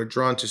people, and we're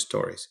drawn to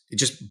stories.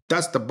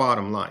 That's the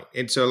bottom line.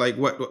 And so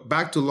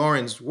back to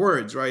Lauren's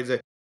words, right?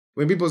 That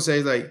when people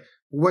say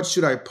what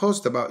should I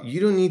post about? You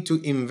don't need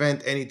to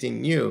invent anything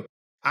new.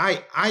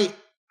 I've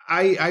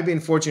been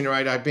fortunate,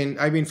 right? I've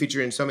been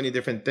featured in so many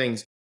different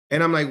things.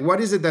 And I'm like, what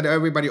is it that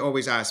everybody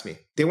always asks me?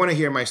 They want to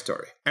hear my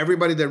story.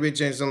 Everybody that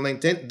reaches on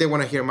LinkedIn, they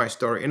want to hear my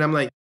story. And I'm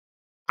like,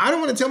 I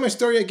don't want to tell my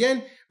story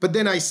again, but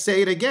then I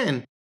say it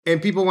again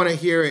and people want to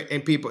hear it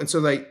and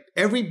so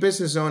every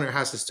business owner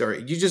has a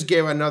story. You just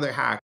gave another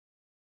hack.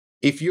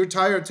 If you're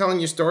tired of telling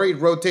your story,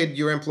 rotate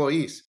your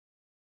employees.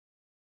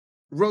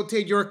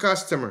 Rotate your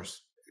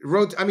customers.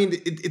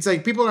 It's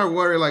like people are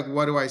worried,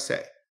 what do I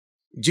say?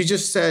 You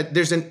just said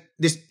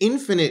there's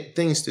infinite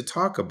things to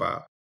talk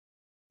about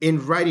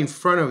right in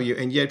front of you,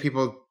 and yet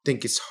people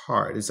think it's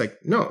hard. It's like,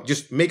 no,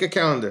 just make a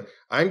calendar.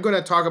 I'm going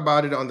to talk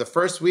about it on the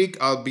first week.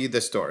 I'll be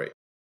the story.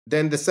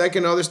 Then the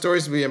second other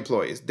stories will be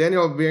employees. Then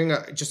it'll bring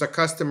just a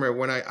customer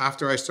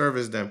after I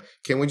service them.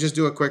 Can we just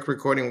do a quick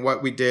recording?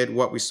 What we did,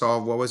 what we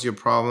solved, what was your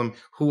problem?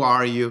 Who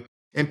are you?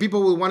 And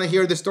people will want to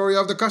hear the story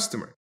of the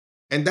customer.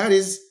 And that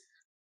is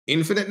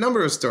infinite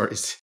number of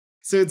stories.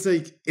 So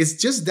it's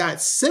just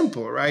that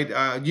simple, right?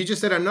 You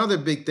just said another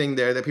big thing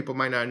there that people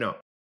might not know.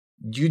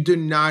 You do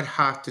not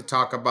have to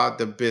talk about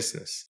the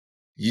business.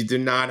 You do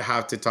not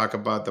have to talk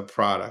about the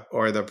product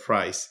or the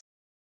price.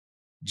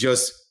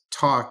 Just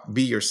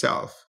be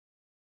yourself,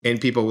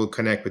 and people will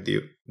connect with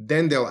you.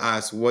 Then they'll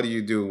ask, what do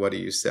you do? What do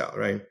you sell,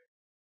 right?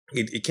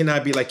 It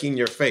cannot be in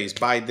your face,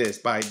 buy this,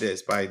 buy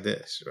this, buy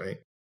this, right?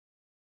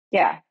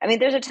 Yeah. I mean,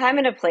 there's a time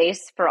and a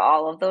place for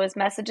all of those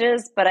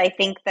messages, but I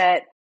think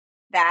that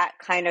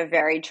kind of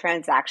very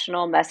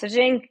transactional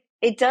messaging,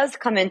 it does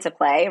come into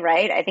play,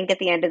 right? I think at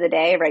the end of the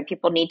day, right,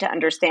 people need to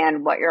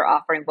understand what you're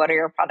offering, what are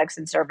your products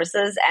and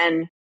services.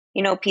 And,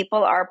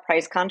 people are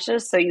price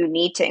conscious, so you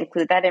need to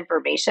include that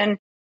information.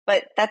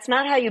 But that's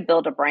not how you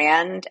build a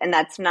brand, and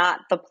that's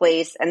not the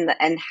place and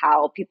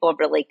how people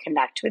really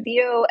connect with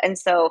you. And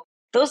so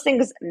those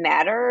things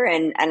matter.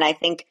 And I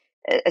think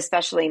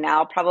especially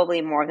now,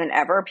 probably more than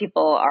ever,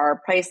 people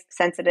are price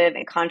sensitive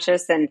and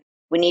conscious, and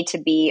we need to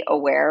be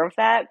aware of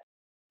that.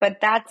 But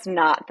that's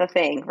not the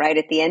thing, right?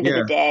 At the end of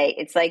the day,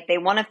 it's like they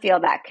want to feel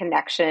that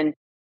connection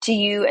to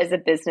you as a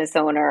business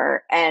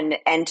owner and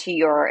to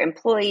your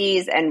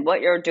employees and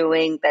what you're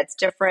doing that's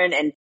different.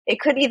 And it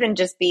could even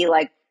just be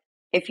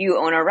if you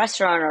own a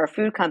restaurant or a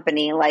food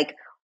company,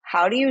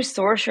 how do you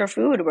source your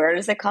food? Where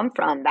does it come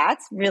from?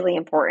 That's really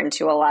important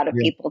to a lot of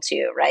people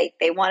too, right?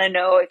 They want to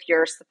know if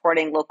you're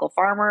supporting local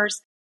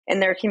farmers in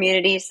their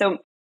community. So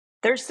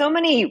there's so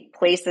many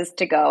places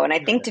to go. And I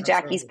think to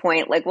Jackie's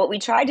point, what we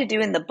tried to do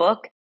in the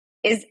book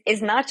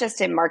is not just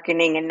in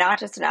marketing and not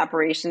just in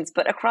operations,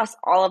 but across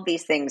all of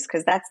these things,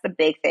 because that's the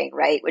big thing,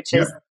 right? Which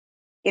is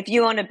if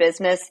you own a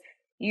business,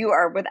 you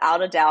are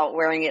without a doubt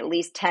wearing at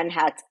least 10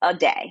 hats a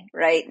day,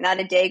 right? Not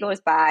a day goes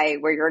by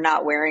where you're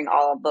not wearing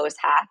all of those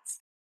hats.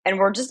 And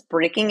we're just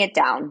breaking it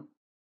down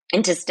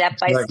into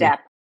step-by-step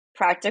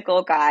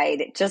practical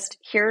guide. Just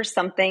here's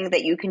something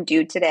that you can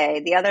do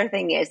today. The other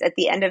thing is at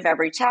the end of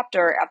every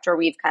chapter, after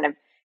we've kind of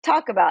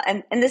talked about,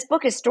 and this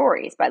book is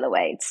stories, by the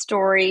way, it's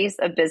stories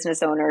of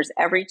business owners.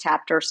 Every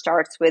chapter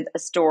starts with a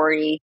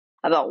story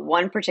about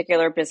one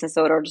particular business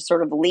owner to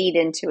sort of lead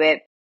into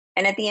it.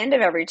 And at the end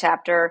of every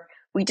chapter,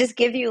 we just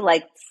give you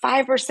like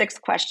 5 or 6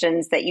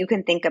 questions that you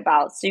can think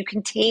about. So you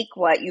can take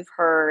what you've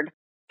heard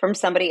from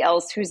somebody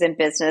else who's in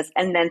business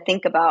and then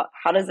think about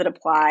how does it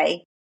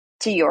apply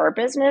to your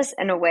business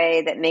in a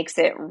way that makes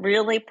it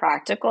really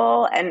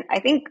practical. And I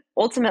think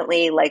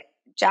ultimately, like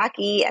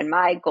Jackie and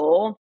my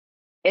goal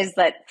is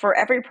that for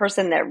every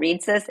person that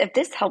reads this, if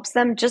this helps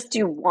them just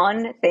do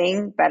one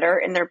thing better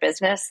in their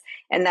business,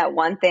 and that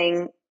one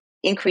thing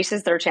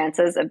increases their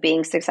chances of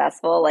being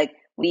successful, like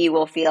we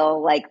will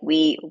feel like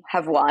we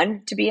have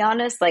won, to be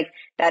honest. Like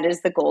that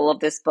is the goal of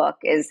this book.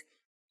 Is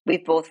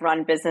we've both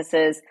run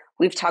businesses.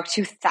 We've talked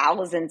to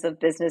thousands of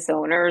business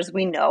owners.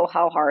 We know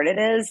how hard it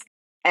is.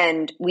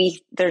 And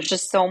there's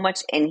just so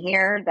much in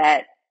here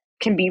that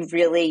can be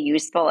really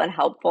useful and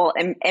helpful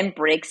and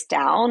breaks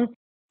down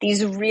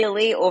these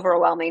really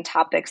overwhelming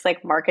topics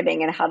like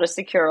marketing and how to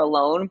secure a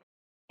loan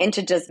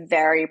into just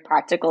very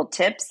practical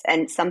tips,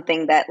 and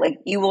something that like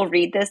you will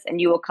read this and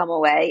you will come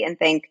away and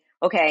think,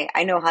 okay,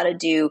 I know how to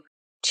do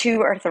 2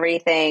 or 3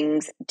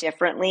 things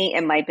differently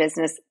in my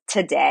business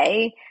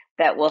today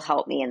that will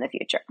help me in the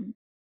future.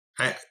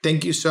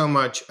 Thank you so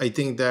much. I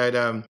think that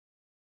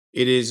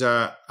it is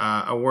a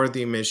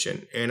worthy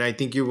mission, and I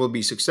think you will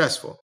be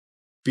successful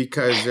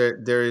because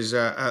there is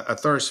a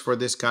thirst for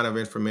this kind of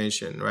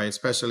information, right?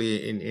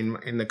 Especially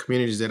in the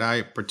communities that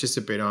I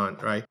participate on,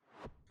 right?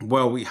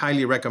 Well, we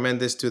highly recommend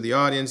this to the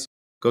audience.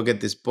 Go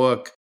get this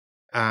book.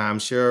 I'm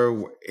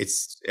sure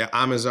it's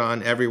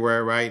Amazon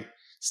everywhere, right?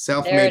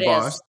 Self-Made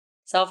Boss.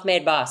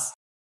 Self-Made Boss.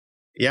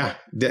 Yeah,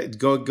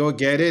 go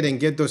get it and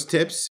get those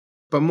tips.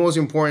 But most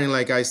important,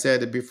 like I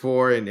said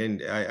before,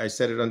 and I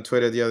said it on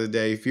Twitter the other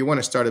day, if you want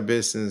to start a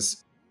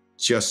business,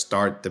 just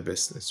start the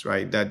business,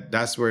 right?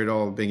 That's where it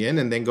all began,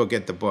 and then go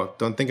get the book.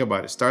 Don't think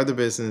about it. Start the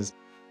business,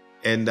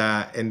 and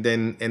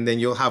then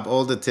you'll have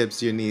all the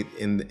tips you need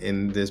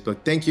in this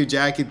book. Thank you,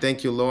 Jackie.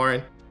 Thank you,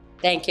 Lauren.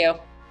 Thank you.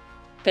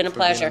 Been a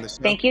pleasure.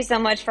 Thank you so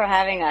much for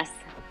having us.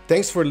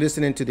 Thanks for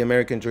listening to the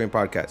American Dream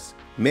Podcast.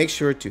 Make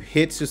sure to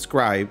hit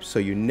subscribe so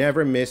you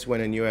never miss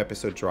when a new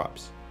episode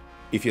drops.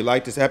 If you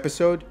like this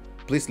episode,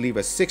 please leave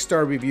a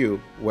 6-star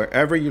review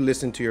wherever you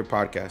listen to your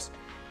podcast.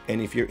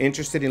 And if you're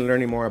interested in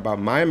learning more about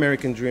my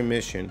American Dream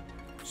mission,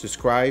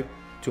 subscribe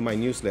to my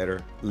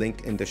newsletter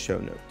linked in the show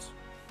notes.